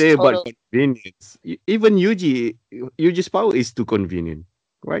when you was say about total- convenience, even Yuji's power is too convenient,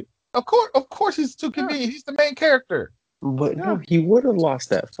 right? Of course, he's too convenient. He's the main character. But Yeah. no, he would have lost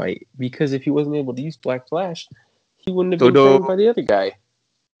that fight because if he wasn't able to use Black Flash, he wouldn't have So been the- trained by the other guy,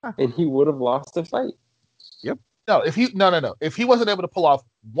 Ah. and he would have lost the fight. No, if he wasn't able to pull off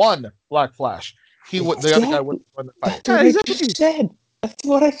one Black Flash, the other guy would win the fight. That's what I exactly. just said. That's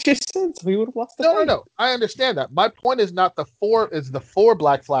what I just said. So he would have lost the fight. No. I understand that. My point is not the 4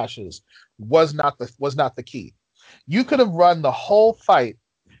 Black Flashes was not the key. You could have run the whole fight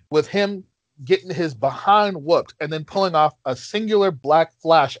with him getting his behind whooped and then pulling off a singular Black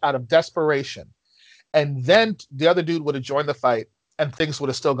Flash out of desperation. and then the other dude would have joined the fight, and things would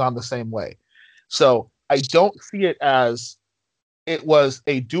have still gone the same way. So I don't see it as it was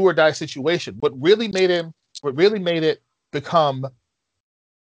a do or die situation. What really made it become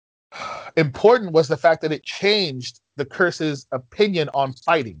important was the fact that it changed the curse's opinion on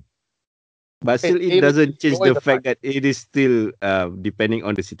fighting. But still, it doesn't change the fact that it is still depending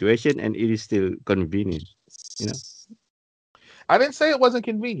on the situation, and it is still convenient. You know, I didn't say it wasn't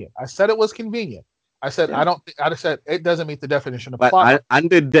convenient. I said it was convenient. I said I don't. I said it doesn't meet the definition of but plot.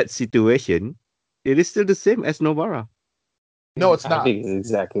 Under that situation, it is still the same as Nobara. No, it's not. I think it's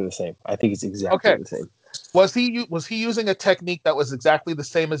exactly the same. I think it's exactly the same. Was he using a technique that was exactly the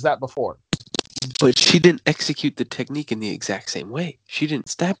same as that before? But she didn't execute the technique in the exact same way. She didn't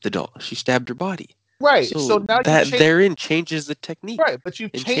stab the doll. She stabbed her body. Right. So now that therein changes the technique. Right, but you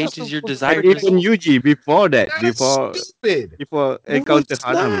changes your desire. Even Yuji before that, stupid. Before encounter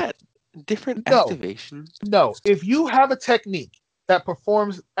Hanami. Different activation. No, if you have a technique that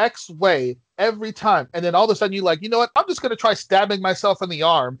performs X way every time, and then all of a sudden you're like, you know what? I'm just going to try stabbing myself in the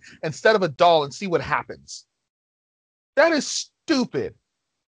arm instead of a doll and see what happens. That is stupid.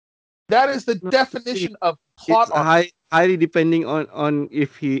 That is the definition of plot. It's highly depending on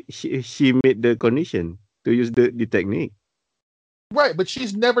if she made the condition to use the technique. Right, but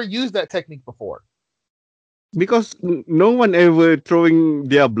she's never used that technique before. Because no one ever throwing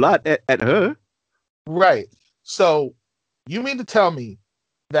their blood at her. Right. So you mean to tell me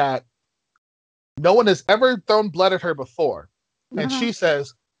that no one has ever thrown blood at her before, and she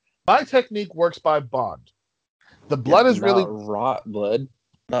says, my technique works by bond. The blood is really rot blood.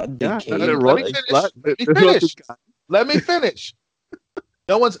 Not decayed. Let me finish.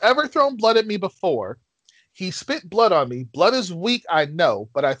 No one's ever thrown blood at me before. He spit blood on me. Blood is weak, I know,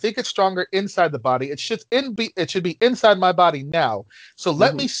 but I think it's stronger inside the body. It should be inside my body now. So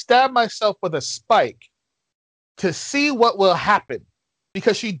let me stab myself with a spike to see what will happen.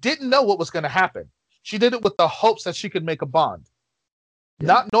 Because she didn't know what was going to happen. She did it with the hopes that she could make a bond.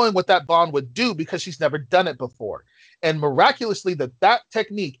 Not knowing what that bond would do because she's never done it before. And miraculously, that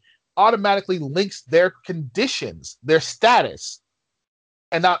technique automatically links their conditions, their status.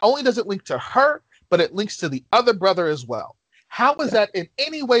 And not only does it link to her, but it links to the other brother as well. How is that in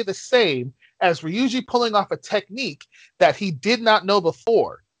any way the same as Ryuji pulling off a technique that he did not know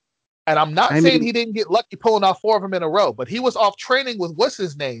before? And I'm not saying he didn't get lucky pulling off 4 of them in a row, but he was off training with what's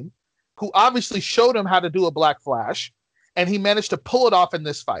his name, who obviously showed him how to do a Black Flash, and he managed to pull it off in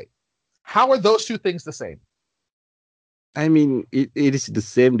this fight. How are those two things the same? I mean, it is the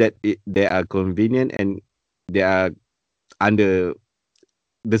same that they are convenient and they are under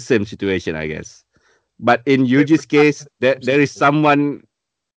the same situation, I guess. But in Yuji's case, there is someone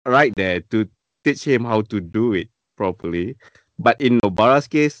right there to teach him how to do it properly. But in Nobara's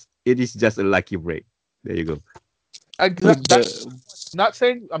case, it is just a lucky break. There you go. I'm not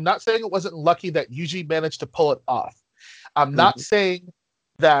saying it wasn't lucky that Yuji managed to pull it off. I'm not saying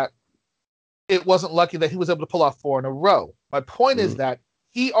that it wasn't lucky that he was able to pull off 4 in a row. My point is that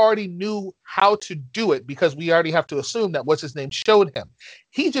he already knew how to do it because we already have to assume that what's his name showed him.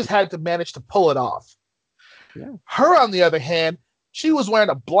 He just had to manage to pull it off. Yeah. Her, on the other hand, she was wearing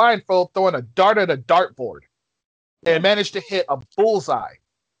a blindfold, throwing a dart at a dartboard, and managed to hit a bullseye.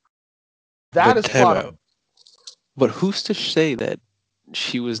 That is plot. But who's to say that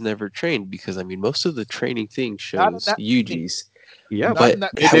she was never trained? Because I mean, most of the training thing shows Yuji's. Yeah, but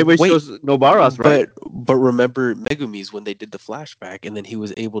they shows Nobara's, right? But remember Megumi's when they did the flashback, and then he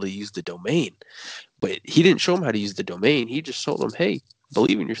was able to use the domain. But he didn't show him how to use the domain. He just told him, "Hey,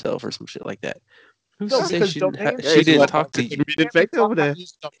 believe in yourself" or some shit like that. Who's to say she didn't talk to you?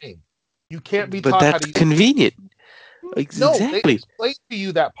 You can't be taught how to use. But that's convenient. Exactly. No, they explained to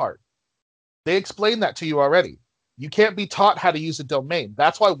you that part. They explained that to you already. You can't be taught how to use a domain.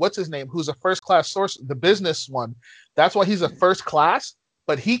 That's why what's his name, who's a first class source, the business one, that's why he's a first class,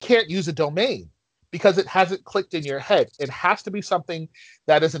 but he can't use a domain because it hasn't clicked in your head. It has to be something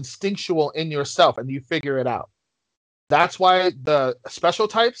that is instinctual in yourself and you figure it out. That's why the special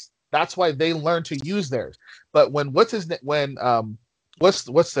types, that's why they learn to use theirs. But what's the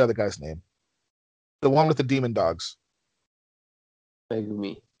other guy's name? The one with the demon dogs.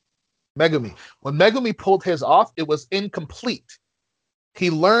 Megumi. When Megumi pulled his off, it was incomplete. He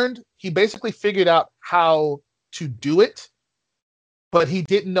basically figured out how to do it, but he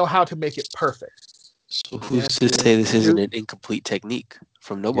didn't know how to make it perfect. So who's to say this isn't an incomplete technique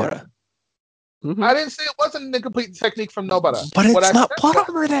from Nobara? Yeah. I didn't say it wasn't an incomplete technique from Nobara. But it's not plot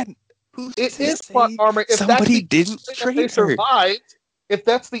armor then. It is plot armor. If somebody didn't train they survived, if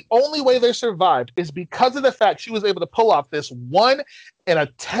that's the only way they survived, is because of the fact she was able to pull off this 1 in a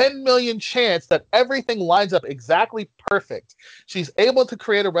 10 million chance that everything lines up exactly perfect. She's able to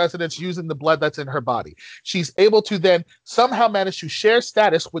create a resonance using the blood that's in her body. She's able to then somehow manage to share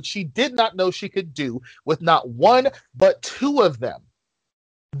status, which she did not know she could do, with not one, but two of them.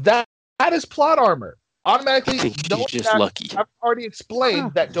 That is plot armor. Automatically, I think she's just lucky. I've already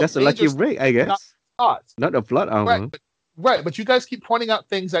explained that just a lucky break, I guess. Not a plot armor. Right, but you guys keep pointing out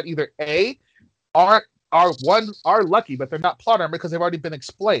things that either A are lucky, but they're not plot armor because they've already been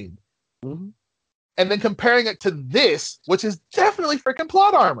explained. Mm-hmm. And then comparing it to this, which is definitely freaking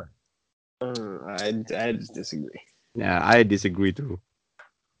plot armor. I just disagree. Yeah, I disagree too.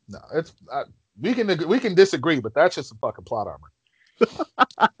 No, it's we can disagree, but that's just some fucking plot armor.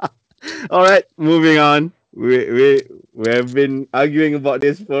 All right, moving on. We have been arguing about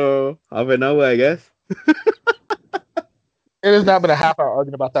this for half an hour, I guess. It has not been a half hour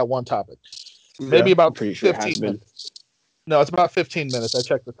arguing about that one topic. Maybe about 15 minutes. No, it's about 15 minutes. I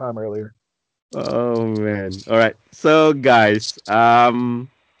checked the time earlier. Oh man! All right, so guys,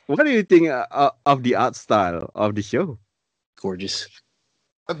 what do you think of the art style of the show? Gorgeous.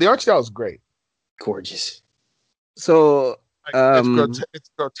 The art style is great. Gorgeous. So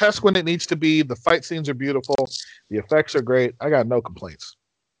it's grotesque when it needs to be. The fight scenes are beautiful. The effects are great. I got no complaints.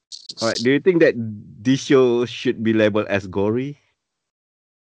 all right, do you think that this show should be labeled as gory?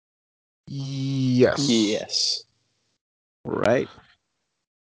 Yes. Yes. Right.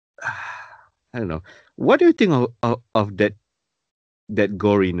 I don't know. What do you think of that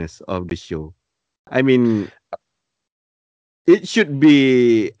goriness of the show? I mean, it should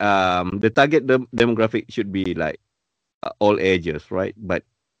be the target demographic should be like all ages, right? But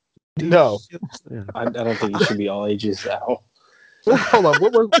No. Yeah. I don't think it should be all ages at all. Hold on.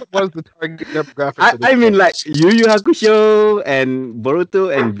 What was the target demographic? I mean, like Yu Yu Hakusho and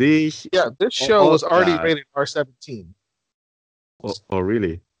Boruto and Bleach. Yeah, this show was already rated R17. Oh,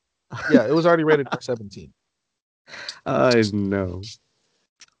 really? Yeah, it was already rated R17. I know.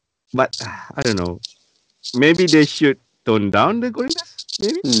 But I don't know. Maybe they should tone down the goriness.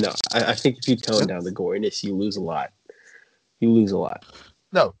 Maybe. No, I think if you tone down the goriness, you lose a lot.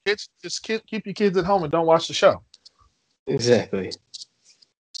 No, kids, just keep your kids at home and don't watch the show. Exactly.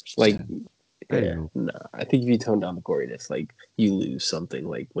 Like, Yeah. no, I think if you tone down the goriness, like you lose something.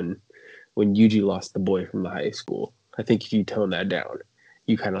 Like when Yuji lost the boy from the high school, I think if you tone that down,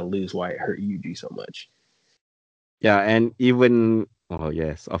 you kind of lose why it hurt Yuji so much. Yeah, and even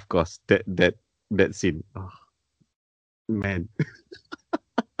yes, of course, that scene. Oh, man.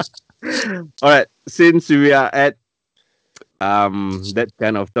 All right, since we are at that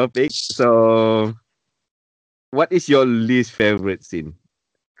kind of topic, so what is your least favorite scene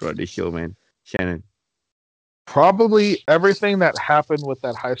throughout the show, man? Shannon. Probably everything that happened with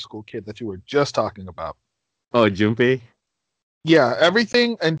that high school kid that you were just talking about. Oh, Junpei. Yeah,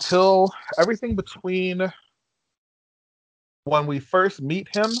 everything between when we first meet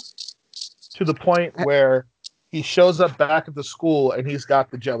him to the point where he shows up back at the school and he's got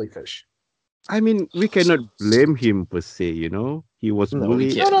the jellyfish. I mean, we cannot blame him per se, you know? He was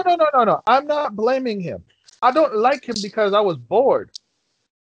bullied. No. I'm not blaming him. I don't like him because I was bored.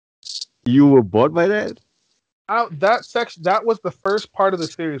 You were bored by that? That was the first part of the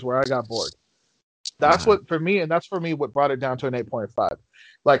series where I got bored. That's what for me, and that's for me what brought it down to an 8.5.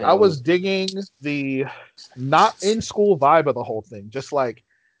 Like I was digging the not in school vibe of the whole thing. Just like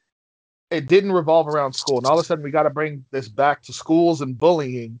it didn't revolve around school, and all of a sudden we got to bring this back to schools and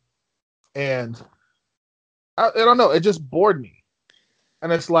bullying, and I don't know. It just bored me,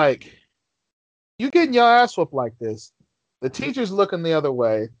 and it's like you getting your ass whooped like this. The teacher's looking the other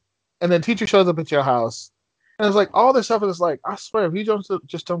way, and then teacher shows up at your house. And it's like all this stuff is like, I swear, if you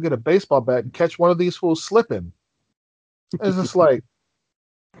just don't get a baseball bat and catch one of these fools slipping, it's just like,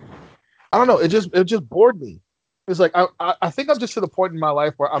 I don't know. It just bored me. It's like I think I'm just to the point in my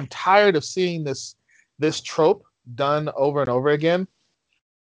life where I'm tired of seeing this trope done over and over again.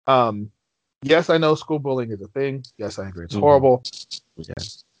 Yes, I know school bullying is a thing. Yes, I agree it's horrible. Yeah.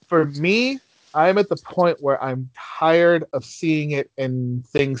 For me, I'm at the point where I'm tired of seeing it in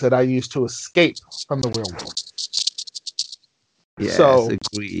things that I used to escape from the real world. Yes, so,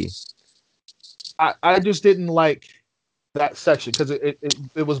 agree. I just didn't like that section because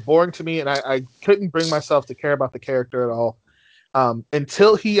it was boring to me, and I couldn't bring myself to care about the character at all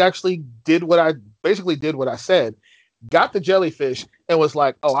until he actually did what I said, got the jellyfish, and was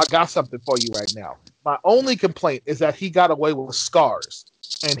like, "Oh, I got something for you right now." My only complaint is that he got away with scars,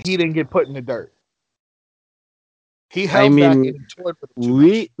 and he didn't get put in the dirt. He held back and he toyed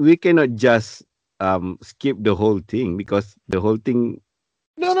with we cannot just skip the whole thing because the whole thing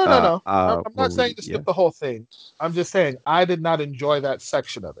No. I'm not saying Probably, to yeah. skip the whole thing. I'm just saying I did not enjoy that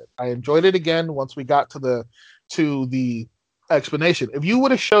section of it. I enjoyed it again once we got to the explanation. If you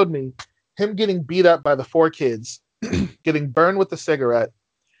would have showed me him getting beat up by the four kids, getting burned with the cigarette,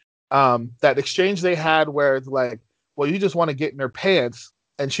 that exchange they had where it's like, well, you just want to get in her pants,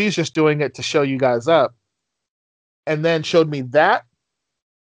 and she's just doing it to show you guys up, and then showed me that,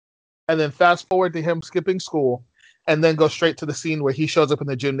 and then fast forward to him skipping school, and then go straight to the scene where he shows up in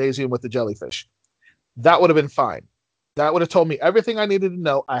the gymnasium with the jellyfish. That would have been fine. That would have told me everything I needed to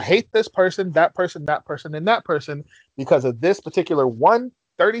know. I hate this person, that person, that person, and that person because of this particular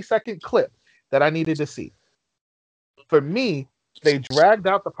 30-second clip that I needed to see. For me, they dragged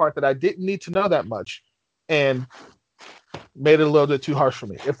out the part that I didn't need to know that much and made it a little bit too harsh for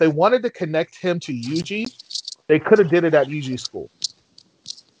me. If they wanted to connect him to Yuji, they could have did it at Yuji's school.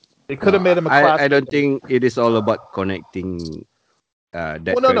 They could have No, made him a I classmate. don't think it is all about connecting that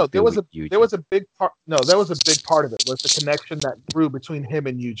Well, no. character with There Yuji. was a big part. No, there was a big part of it was the connection that grew between him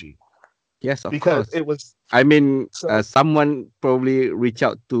and Yuji Yes, of because course. it was I mean, so. someone probably reach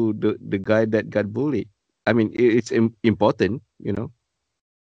out to the guy that got bullied. I mean, it's important, you know.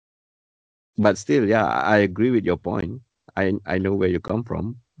 But still, yeah, I agree with your point. I know where you come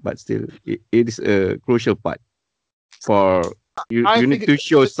from, but still, it is a crucial part for you. I You think need it to could have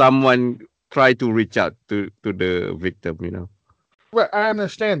show been. someone try to reach out to the victim, you know. Right, I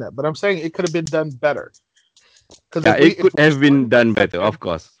understand that, but I'm saying it could have been done better. Because Yeah, it if could we have been shorten that done better, of section,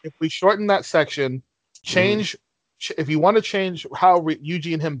 course. Mhm. change if you want to change how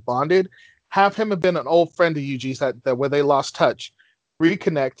Yuji and him bonded, have him have been an old friend of Yuji's that where they lost touch,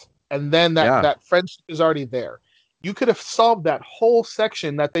 reconnect, and then Yeah, that friendship is already there. You could have solved that whole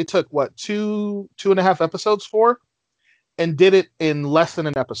section that they took what 2.5 episodes for, and did it in less than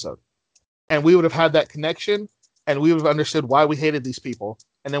an episode, and we would have had that connection, and we would have understood why we hated these people,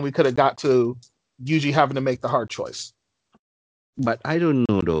 and then we could have got to Yuji having to make the hard choice. but I don't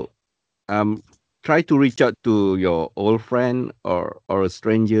know though. Try to reach out to your old friend or a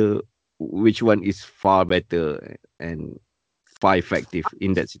stranger. Which one is far better and far effective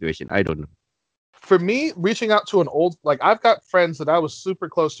in that situation? I don't know. For me, reaching out to an old like I've got friends that I was super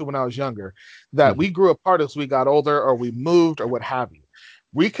close to when I was younger that Mhm. we grew apart as we got older or we moved or what have you.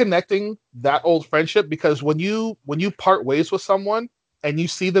 Reconnecting that old friendship because when you part ways with someone and you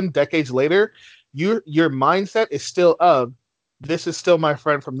see them decades later, your mindset is still of this is still my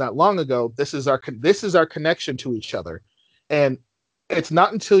friend from that long ago. This is our connection to each other. And it's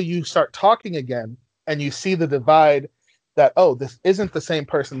not until you start talking again and you see the divide that oh this isn't the same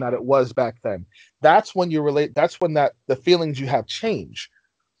person that it was back then, that's when you relate, that's when that the feelings you have change.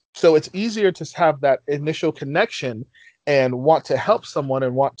 So it's easier to have that initial connection and want to help someone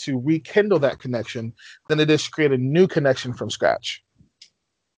and want to rekindle that connection than it is to create a new connection from scratch.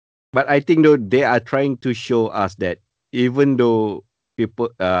 But I think though they are trying to show us that even though people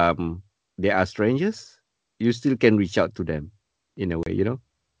they are strangers, you still can reach out to them in a way, you know.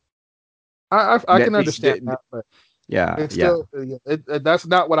 I That can is understand the that, but yeah, it's yeah, still that's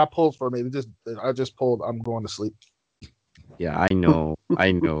not what I pulled for me. I just pulled I'm going to sleep. yeah. I know.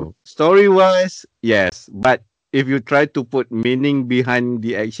 Story wise, yes, but if you try to put meaning behind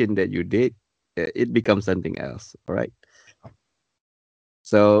the action that you did, it becomes something else. All right.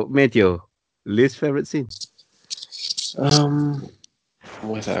 So Matthew, least favorite scene. Um,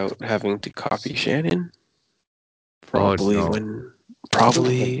 without having to copy Shannon, Oh probably no, when don't come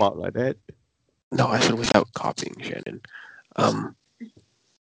probably out like that. no, I said without copying Shannon. Um,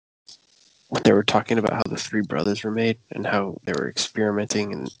 when they were talking about how the three brothers were made and how they were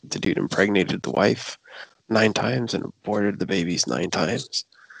experimenting, and the dude impregnated the wife 9 times and aborted the babies 9 times.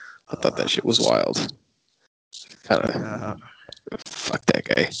 I thought that shit was wild. Kind Yeah, of fuck that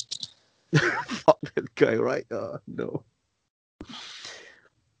guy. fuck that guy, right? No.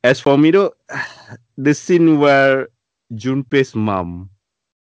 As for me though, the scene where Junpei's mom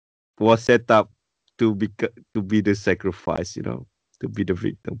was set up to be the sacrifice, you know, to be the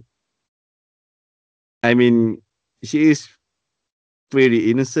victim. I mean, she is pretty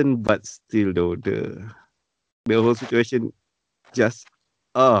innocent, but still though the whole situation just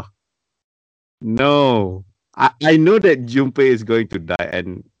oh no. I know that Junpei is going to die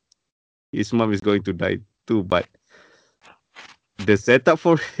and his mom is going to die too, but the setup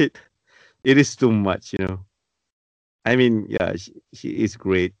for it is too much, you know. I mean, yeah, she is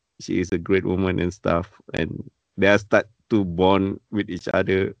great. She is a great woman and stuff, and they are start to bond with each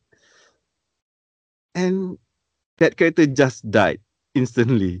other. And that character just died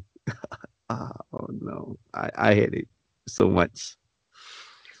instantly. Oh no, I hate it so much.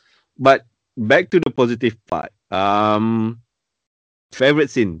 But back to the positive part. Favorite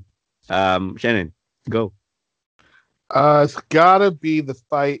scene? Shannon, go. It's gotta be the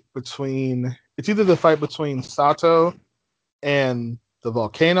fight between. It's either the fight between Sato and the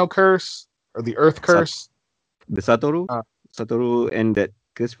volcano curse or the earth Sat- curse. the Satoru, Uh, Satoru and that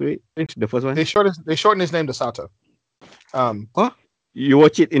curse spirit. they, The first one. they shortened his name to Sato. Oh, you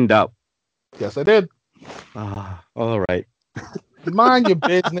watch it in dub. Yes, I did. All right. Mind your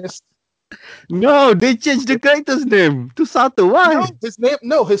business. No, they changed the character's name to Sato. Why? His name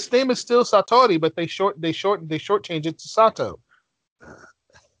is still Satori, but they shortchange it to Sato.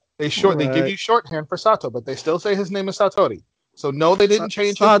 They give you shorthand for Sato, but they still say his name is Satori. So no, they didn't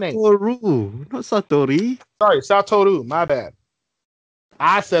change his name. Satoru, not Satori. Sorry, Satoru. My bad.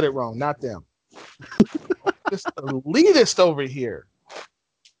 I said it wrong, not them. This elitist over here.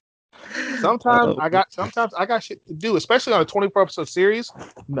 Sometimes I got shit to do, especially on a 24 episode series.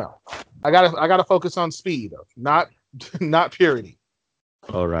 No, I gotta focus on speed, not purity.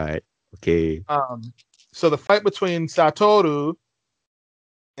 All right. Okay. So the fight between Satoru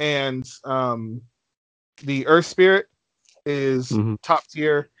and the Earth Spirit is top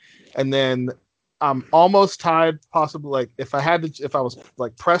tier, and then I'm almost tied. Possibly, like if I was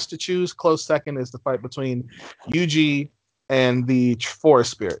like pressed to choose, close second is the fight between Yuji and the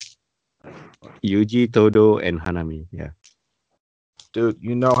Forest Spirit. Yuji, Todo, and Hanami. Yeah. Dude,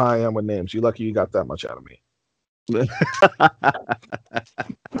 you know how I am with names. You lucky you got that much out of me.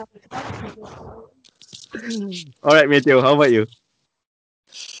 All right, Matthew, how about you?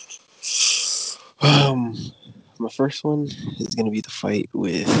 My first one is gonna be the fight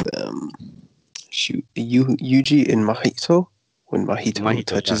with Yuji and Mahito when Mahito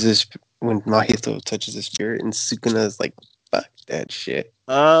touches his spirit, and Sukuna's like, "Fuck that shit."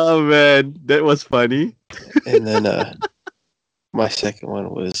 Oh man, that was funny. And then my second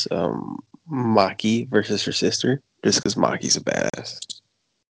one was Maki versus her sister, just because Maki's a badass.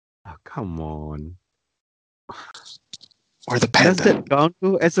 Oh, come on. Or the panda. Does that count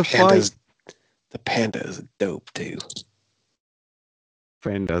as a fight? The panda is dope too.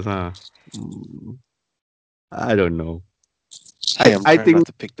 Pandas, huh? I don't know. I think not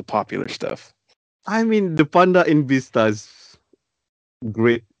to pick the popular stuff. I mean, the panda in Vista is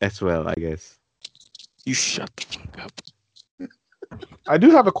great as well, I guess. You shut the fuck up. I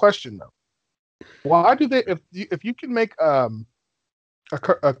do have a question though. Why do they? If you can make a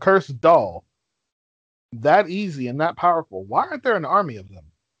cursed doll that easy and that powerful, why aren't there an army of them?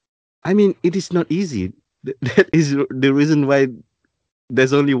 I mean, it is not easy. That is the reason why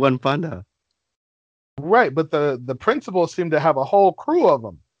there's only one panda. Right, but the principals seem to have a whole crew of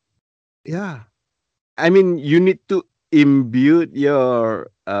them. Yeah. I mean, you need to imbue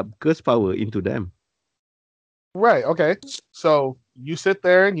your curse power into them. Right, okay. So you sit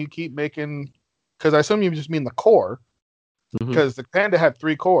there and you keep making, because I assume you just mean the core, because the panda had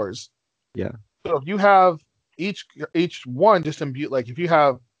 3 cores. Yeah. So if you have each one just imbue, like if you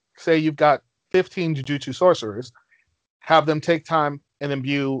have, say you've got 15 Jujutsu sorcerers, have them take time and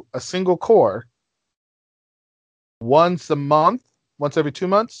imbue a single core once a month, once every 2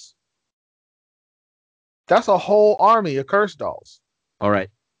 months. That's a whole army of curse dolls. All right.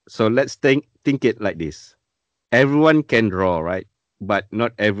 So let's think it like this. Everyone can draw, right? But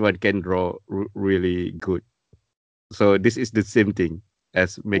not everyone can draw really good. So this is the same thing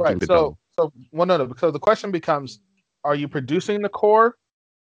as making the doll. So the question becomes, are you producing the core?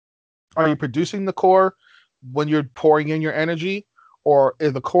 Are you producing the core when you're pouring in your energy, or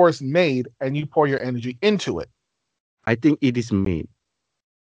is the core is made and you pour your energy into it? I think it is made.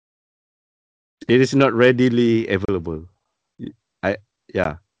 It is not readily available. Okay.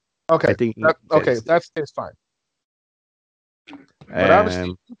 I think that's fine. But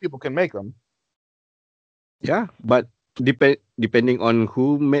obviously, people can make them. Yeah, but depending on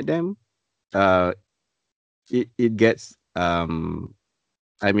who made them, it gets I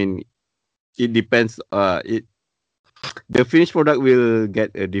mean, it depends. The finished product will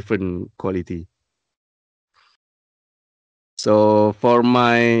get a different quality. So for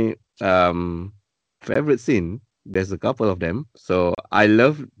my favorite scene, there's a couple of them. So I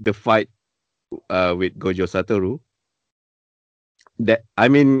love the fight with Gojo Satoru. That I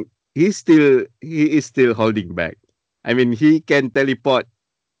mean, he is still holding back. I mean, he can teleport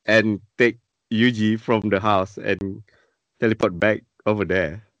and take Yuji from the house and teleport back over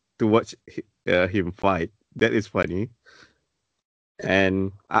there to watch him fight. That is funny.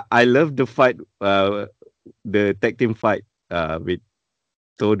 And I love the fight, the tag team fight with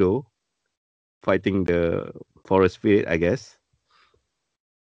Todo fighting the forest spirit, I guess.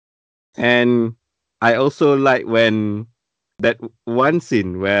 And I also like when that one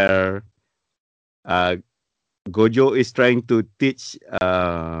scene where Gojo is trying to teach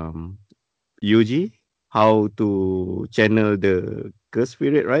Yuji how to channel the curse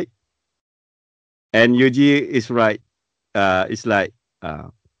spirit, right? And Yuji is right. It's like,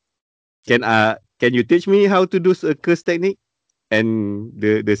 can you teach me how to do a curse technique? And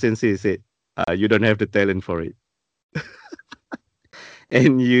the sensei said, you don't have the talent for it.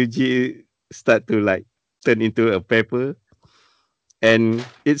 And Yuji start to like turn into a pepper, and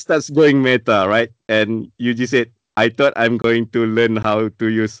it starts going meta, right? And Yuji said, I thought I'm going to learn how to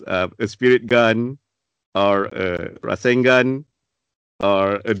use a spirit gun or a Rasengan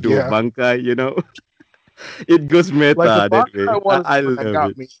or a dual Yeah. bankai, you know. It goes meta Like the that way. Bankai one is I the one that love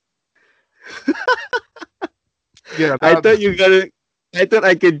got it. me. Yeah, I that, thought I thought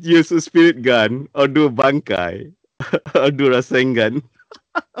I could use a spirit gun or do a bankai or do Rasengan.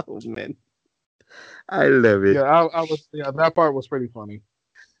 Oh man, I love it. yeah, I was yeah, that part was pretty funny.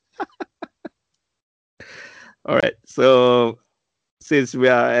 All right, so since we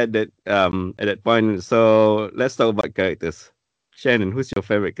are at that point, so let's talk about characters. Shannon, who's your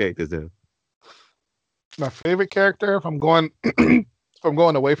favorite character though? My favorite character, if I'm going if I'm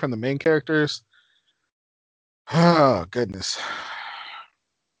going away from the main characters, oh goodness.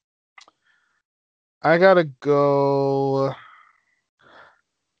 I gotta go.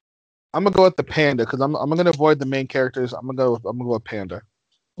 I'm gonna go with the panda because I'm gonna avoid the main characters. I'm gonna go with panda.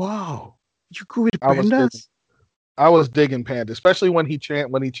 Wow, you go with I was digging, pandas? I was digging panda, especially when he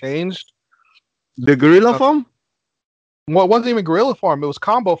changed. The gorilla Uh, form? well, it wasn't even gorilla form; it was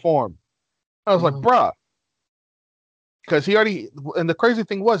combo form. I was like, Oh. bruh, because he already. And the crazy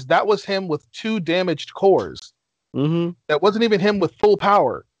thing was that was him with 2 damaged cores. Mm-hmm. That wasn't even him with full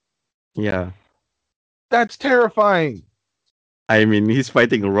power. Yeah. That's terrifying. I mean, he's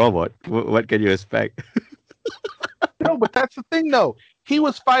fighting a robot. What can you expect? No, but that's the thing, though. He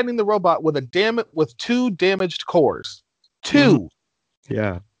was fighting the robot with with 2 damaged cores. 2. Mhm.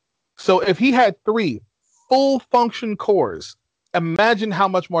 Yeah. So if he had 3 full function cores, imagine how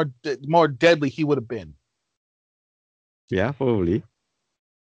much more deadly he would have been. Yeah, probably.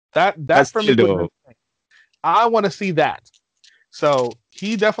 That But for still, me was though, insane. I want to see that. So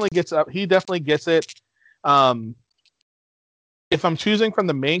he definitely gets up. He definitely gets it. Um, if I'm choosing from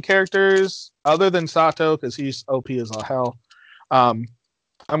the main characters, other than Sato, because he's OP as all hell, um,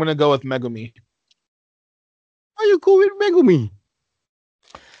 I'm gonna go with Megumi. why you go with Megumi?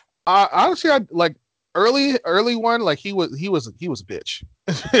 Honestly, I like early one. Like he was a bitch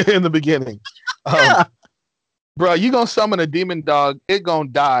in the beginning. Yeah. Bro, you gonna summon a demon dog, it gonna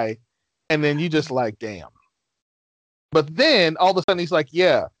die, and then you just like, damn. But then all of a sudden he's like,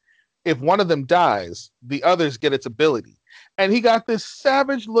 yeah, if one of them dies, the others get its ability. And he got this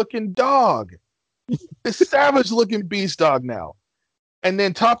savage looking dog, this savage looking beast dog now. And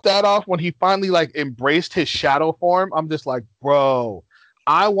then top that off when he finally like embraced his shadow form. I'm just like, bro,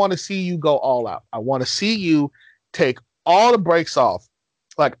 I want to see you go all out. I want to see you take all the brakes off.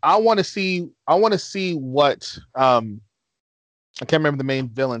 Like I want to see what I can't remember the main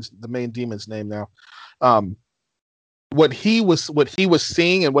demon's name now. Um, what he was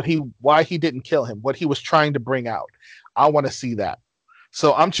seeing and why he didn't kill him, what he was trying to bring out. I want to see that.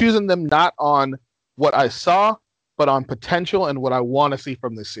 So I'm choosing them not on what I saw, but on potential and what I want to see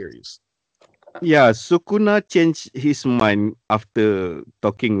from this series. Yeah, Sukuna changed his mind after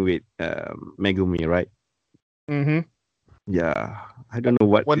talking with Megumi, right? Mm-hmm. Yeah, I don't know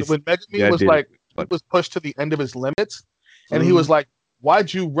what When this Megumi guy was did, like he but was pushed to the end of his limits, and he was like,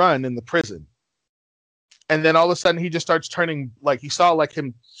 "Why'd you run in the prison?" And then all of a sudden he just starts turning, like he saw like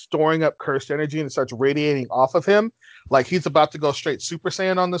him storing up cursed energy and it starts radiating off of him, like he's about to go straight Super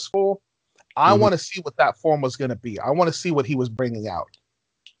Saiyan on this fool. I Mhm. want to see what that form was going to be. I want to see what he was bringing out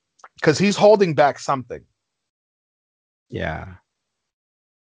because he's holding back something. Yeah.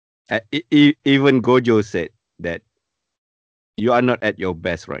 Even Gojo said that you are not at your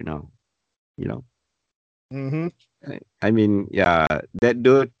best right now. You know, Mm-hmm. I mean, yeah, that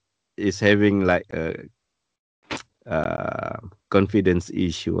dude is having like a confidence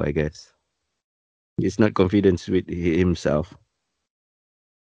issue, I guess. He's not confident with himself.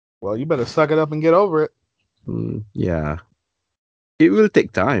 Well, you better suck it up and get over it. Yeah, it will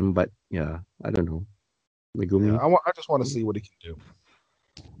take time, but yeah, I don't know. Yeah, Megumi. I just want to see what he can do.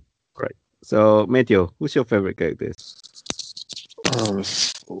 Right. So, Matthew, who's your favorite character? Oh,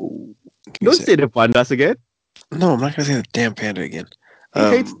 give me a Don't sec. say the pandas again. No, I'm not gonna say the damn panda again. He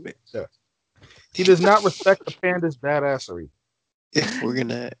hates. He does not respect the panda's badassery. If we're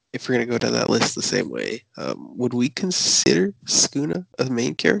gonna go down that list the same way, would we consider Sukuna a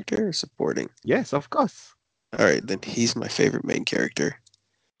main character or supporting? Yes, of course. All right, then he's my favorite main character.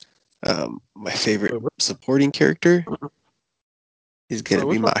 My favorite supporting character is gonna be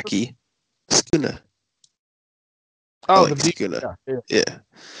which one? Maki Sukuna. Oh, like the beat. Sukuna. Yeah.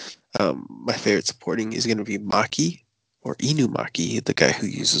 My favorite supporting is gonna be Maki or Inumaki, the guy who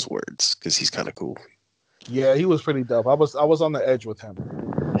uses words, because he's kind of cool. Yeah, he was pretty dope. I was on the edge with him.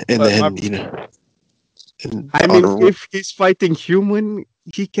 And But then I mean, if he's fighting human,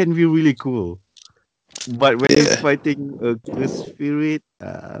 he can be really cool. But when he's fighting a good spirit,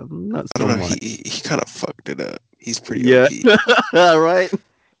 not so much. He kind of fucked it up. He's pretty Yeah, OP. right.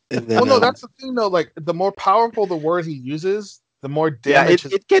 And then, no, that's the thing though. Like, the more powerful the word he uses, the more Yeah, damage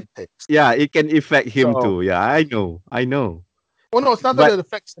it can. takes. Yeah, it can affect him So- too. Yeah, I know. Well, no, it's not But- that it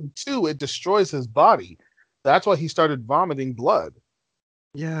affects him too. It destroys his body. That's why he started vomiting blood.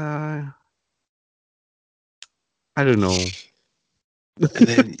 Yeah, I don't know. and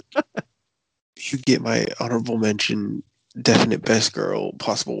then you get my honorable mention. Definite best girl,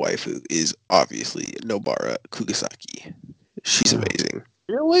 possible waifu is obviously Nobara Kugasaki. She's amazing.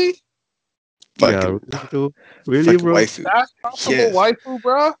 Really? Yeah, Fucking, really, fucking bro. waifu. That's possible Yes. waifu,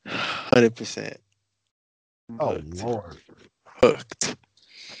 bro? 100%. Oh Hooked. Lord. Hooked.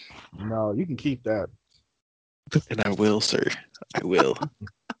 No, you can keep that. And I will, sir. I will.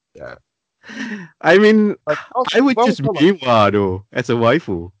 Yeah. I mean, Like, I would well, choose hold on. Miwa though as a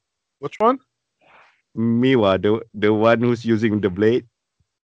waifu. Which one? Miwa, the one who's using the blade,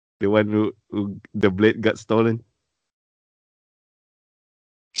 the one who the blade got stolen.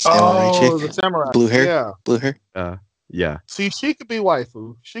 Samurai Oh, chick. the samurai. Blue hair. Yeah. Blue hair. Yeah, See, she could be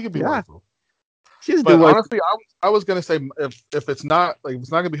waifu. She could be Yeah. waifu. she's the But one. honestly, I was gonna say if it's not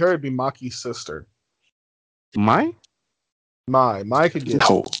gonna be her, it'd be Maki's sister. My? Mai could get.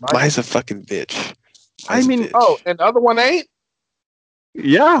 No, Mai Mai's could- a fucking bitch. I Mai's a mean- bitch. Oh, and the other one ain't. hell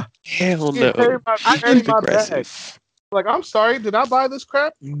Yeah, no. carry my- She's carry just my aggressive. Like, I'm sorry, did I buy this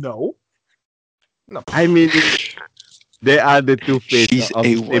crap? No. I mean, they are the two faces She's of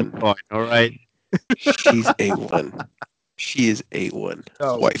the same A1. coin. All right. She's A1. She is A1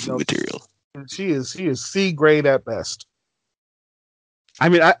 No, waifu no. material. She is C grade at best. I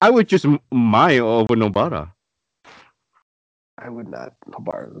mean, I would choose Mai over Nobara. I would not.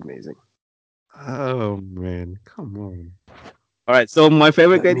 Nobara is amazing. Oh man, come on. All right, so my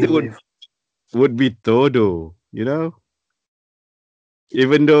favorite Let me character live. would be Todo. You know,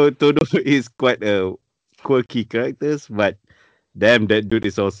 even though Todo is quite a quirky characters, but damn, that dude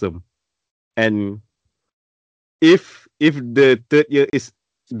is awesome. And if the third year is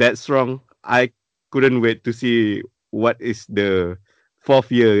that strong, I couldn't wait to see what is the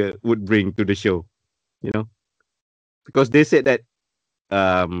fourth year would bring to the show. You know, because they said that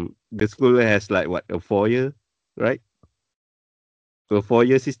the school has like what, a 4 year, right? A 4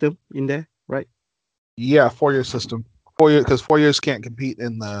 year system in there, right? Yeah, 4-year system. 4 year, because 4 years can't compete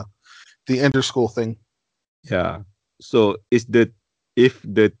in the inter-school thing. Yeah. So if the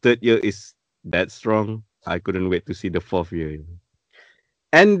third year is that strong, I couldn't wait to see the fourth year.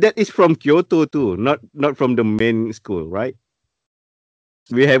 And that is from Kyoto too, not from the main school, right?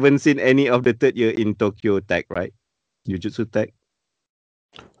 We haven't seen any of the third year in Tokyo Tech, right? Jujutsu Tech.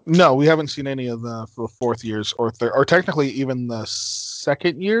 No, we haven't seen any of the fourth years or technically even the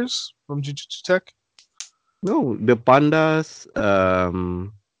second years from Jujutsu Tech. No, the pandas.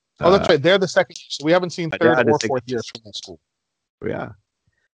 Oh, that's right. They're the second year. So we haven't seen they third are the or second fourth year. years from that school. Yeah.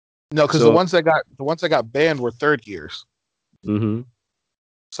 No, because So- the ones that got banned were third years. Mm-hmm.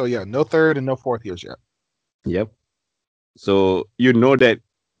 So yeah, no third and no fourth years yet. Yep. So you know that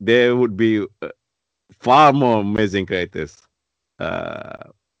there would be far more amazing characters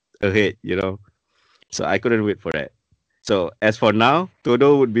ahead, you know. So I couldn't wait for that. So as for now,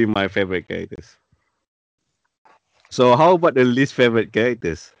 Todo would be my favorite characters. So how about the least favorite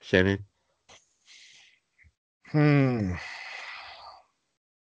characters, Shannon?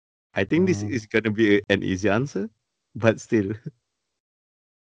 I think this is gonna be an easy answer, but still.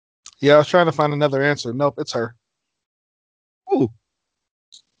 Yeah, I was trying to find another answer. Nope, it's her. Oh,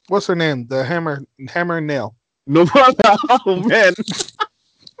 What's her name? The hammer and nail. no! Oh man!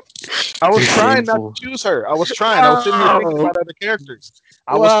 I was It's trying not shameful. to choose her. I was trying. I was sitting here thinking Wow. about other characters.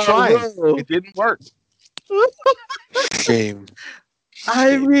 I was trying. bro. It didn't work. Shame.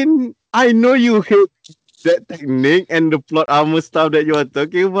 I mean, I know you hate that technique and the plot armor stuff that you are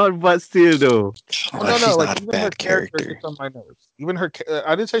talking about, but still, though. Come Oh, on, no, she's like not a even her bad character character. gets on my nerves. Even her,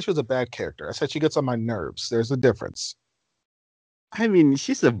 I didn't say she was a bad character. I said she gets on my nerves. There's a difference. I mean,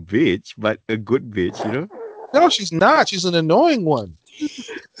 she's a bitch, but a good bitch, you know? No, she's not. She's an annoying one. She's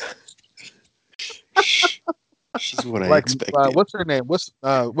what I Like, expected. what's her name? What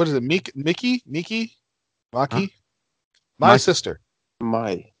is it? Mickey? Maki? Huh? My Maki. sister.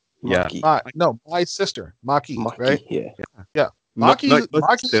 My. Yeah. Maki. My sister, Maki, Maki, right? yeah. Yeah. Not your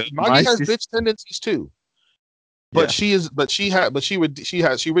Maki sister, my has sister. bitch tendencies too. Yeah. But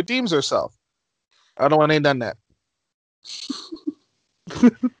she redeems herself. I don't want ain't done that.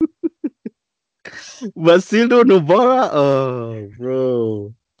 Basildo Novara. Oh,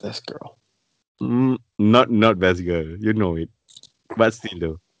 bro. This girl. Not best girl. You know it. But still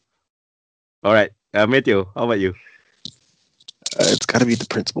though. All right. Matthew, how about you? It's got to be the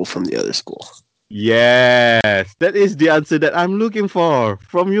principal from the other school. Yes. That is the answer that I'm looking for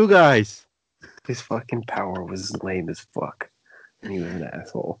from you guys. His fucking power was lame as fuck. And he was an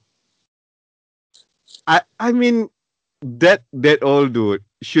asshole. I mean that old dude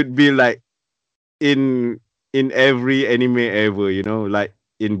should be like in every anime ever, you know, like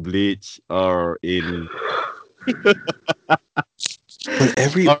in Bleach or in But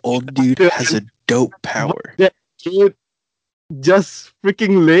every or old dude has a dope power. that dude just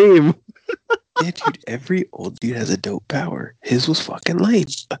freaking lame. Yeah, dude, every old dude has a dope power. His was fucking lame.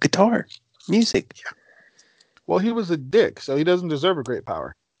 A guitar. Music. Well, he was a dick, so he doesn't deserve a great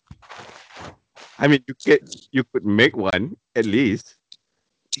power. I mean, you could make one at least.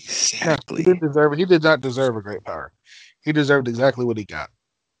 Exactly. He did not deserve a great power. He deserved exactly what he got.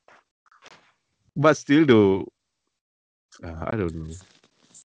 But still, though, I don't know.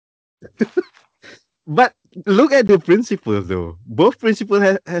 But look at the principals, though. Both principal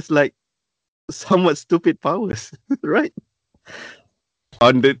has like somewhat stupid powers, right?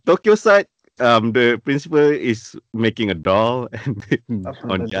 On the Tokyo side, the principal is making a doll, and then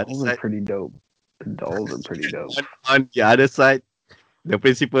on the other dolls are side, pretty dope. The dolls are pretty dope. on the other side, the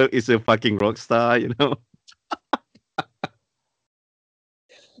principal is a fucking rock star, you know.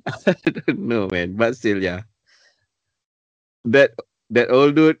 I don't know, man, but still, yeah. That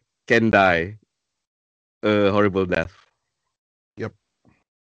old dude can die a horrible death. Yep.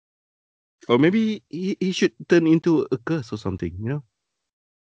 Or maybe he should turn into a curse or something, you know.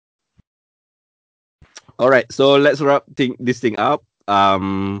 All right, so let's wrap this thing up.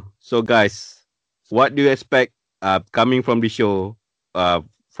 So guys, what do you expect coming from the show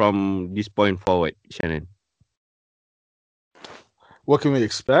from this point forward, Shannon? What can we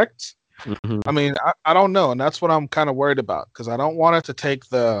expect? Mm-hmm. I mean, I don't know, and that's what I'm kind of worried about because I don't want it to take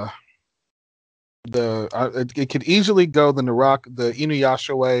it could easily go the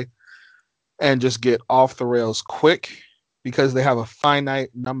Inuyasha way and just get off the rails quick because they have a finite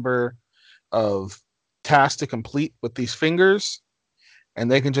number of tasks to complete with these fingers, and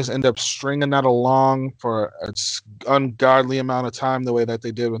they can just end up stringing that along for an ungodly amount of time the way that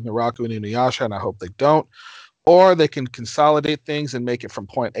they did with Naraku and Inuyasha, and I hope they don't. Or they can consolidate things and make it from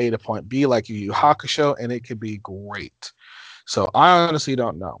point A to point B like Yu Yu Hakusho, and it could be great. So I honestly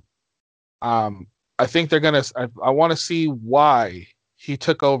don't know. I think they're gonna. I want to see why he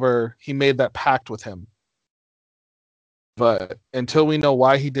took over. He made that pact with him. But until we know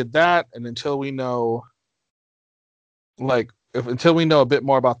why he did that, and until we know, until we know a bit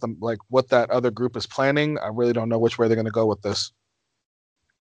more about them, like what that other group is planning, I really don't know which way they're gonna go with this.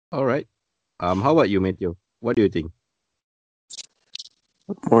 All right. How about you, Matthew? What do you think?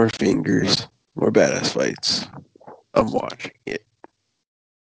 More fingers, more badass fights. I'm watching it.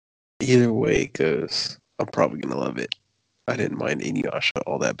 Either way it goes, I'm probably gonna love it. I didn't mind Inuyasha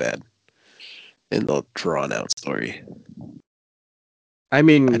all that bad. And the drawn out story. I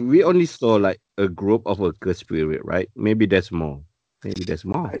mean, we only saw like a group of a good spirit, right? Maybe there's more.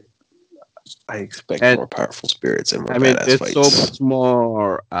 I expect And more powerful spirits and more I mean, badass there's fights. so much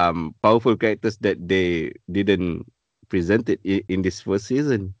more powerful characters that they didn't present it in this first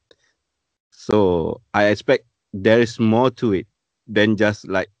season. So I expect there is more to it than just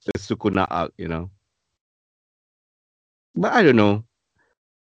like the Sukuna arc, you know. But I don't know.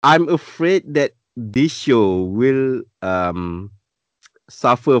 I'm afraid that this show will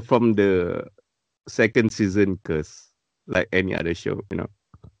suffer from the second season curse, like any other show, you know.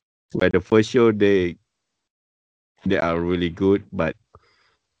 Where the first show they are really good, but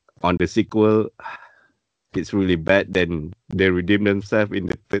on the sequel it's really bad. Then they redeem themselves in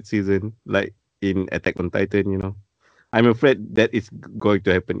the third season, like in Attack on Titan, you know. I'm afraid that is going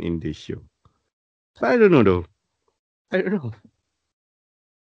to happen in this show. But I don't know though. I don't know.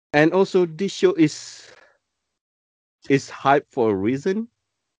 And also this show is hyped for a reason,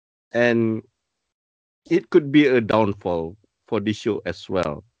 and it could be a downfall for this show as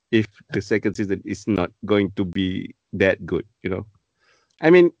well if the second season is not going to be that good, you know. I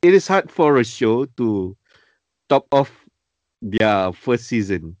mean, it is hard for a show to top off their first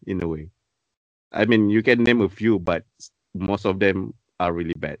season in a way. I mean, you can name a few, but most of them are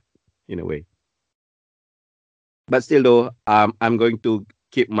really bad in a way. But still, though, I'm going to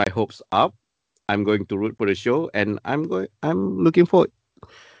keep my hopes up. I'm going to root for the show, and I'm looking forward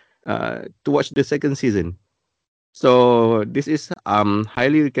to watch the second season. So this is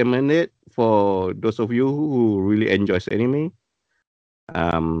highly recommended for those of you who really enjoys anime.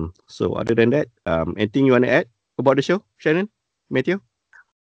 So other than that, anything you want to add about the show, Shannon, Matthew?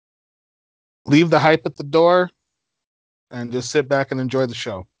 Leave the hype at the door and just sit back and enjoy the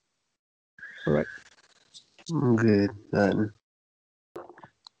show. All right. I'm good. None.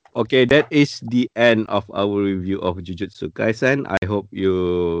 Okay, that is the end of our review of Jujutsu Kaisen. I hope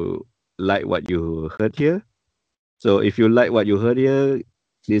you like what you heard here. So if you like what you heard here,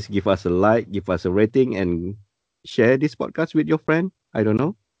 please give us a like, give us a rating, and share this podcast with your friend. I don't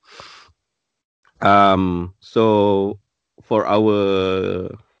know. So for our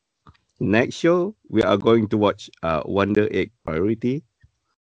next show, we are going to watch Wonder Egg Priority.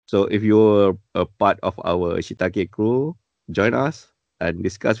 So if you're a part of our Shiitake crew, join us and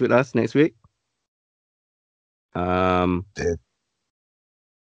discuss with us next week. Dead.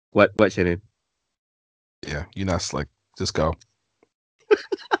 What Shannon? Yeah, you're not slick. Just go.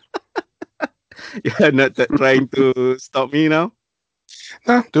 You're not trying to stop me now.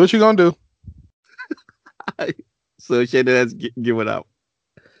 Nah, do what you're gonna do. So Shannon has given up.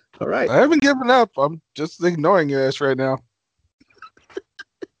 All right. I haven't given up. I'm just ignoring your ass right now.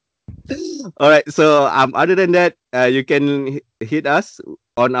 All right. So other than that, you can hit us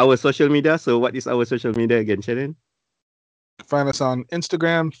on our social media. So what is our social media again, Shannon? Find us on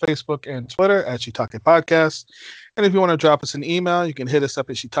Instagram, Facebook, and Twitter at Shiitake Podcast. And if you want to drop us an email, you can hit us up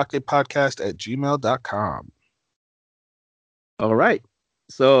at shiitakepodcast@gmail.com. All right.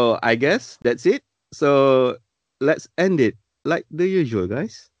 So I guess that's it. So let's end it like the usual,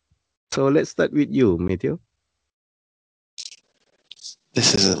 guys. So let's start with you, Matthew.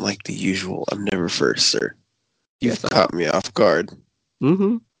 This isn't like the usual. I'm never first, sir. You've Yes. caught me off guard.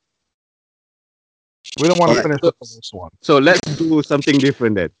 Mm-hmm. We don't want to Alright, finish with the first one. So let's do something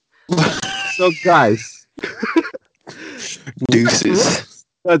different then. So guys, Deuces.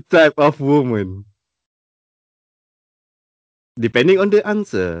 what type of woman? Depending on the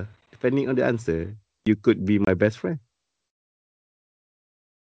answer, you could be my best friend.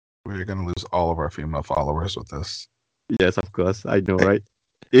 We're gonna lose all of our female followers with this. Yes, of course. I know, right?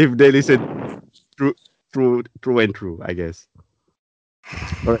 If they listen true and true, I guess.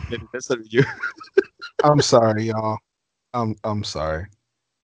 All right, then let's start with you. I'm sorry, y'all. I'm sorry.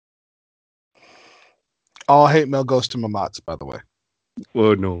 All hate mail goes to Mamats, by the way.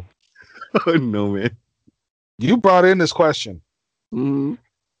 Oh no. Oh no, man. You brought in this question. Mm,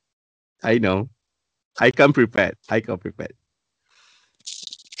 I know. I come prepared. Trying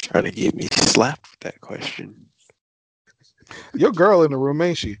to get me slapped with that question. Your girl in the room,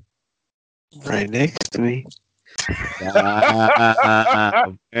 ain't she? Right next to me.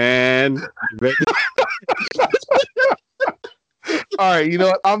 And All right, you know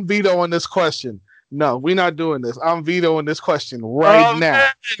what? I'm vetoing this question. No, we're not doing this. I'm vetoing this question right now.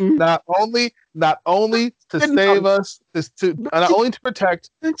 man. Not only to save us, not only to protect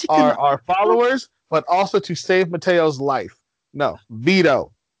our followers, but also to save Mateo's life. No,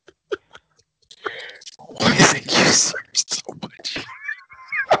 veto. Why is it you, sir, so much?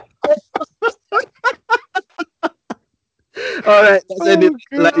 All right, let's end it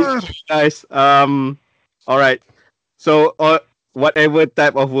like God. this, guys. All right. So, whatever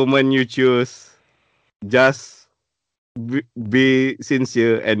type of woman you choose, just be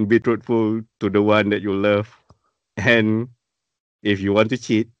sincere and be truthful to the one that you love. And if you want to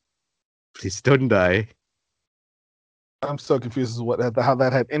cheat, please don't die. I'm so confused as to how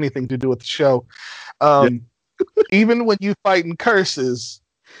that had anything to do with the show. Even when you fight in curses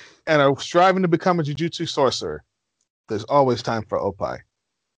and are striving to become a jujutsu sorcerer, there's always time for Opie.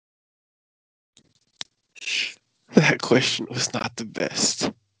 That question was not the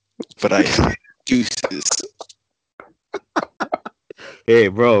best. But I deuces. Hey,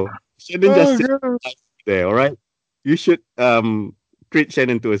 bro, shouldn't just sit God. there, all right? You should treat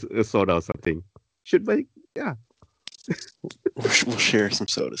Shannon to a soda or something. Should be, yeah. We'll share some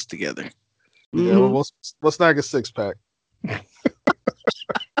sodas together. Yeah, Mhm. we'll snag a 6-pack.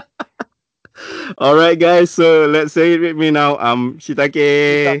 All right, guys. So let's say it with me now.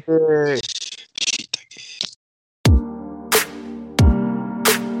 Shiitake. Hey.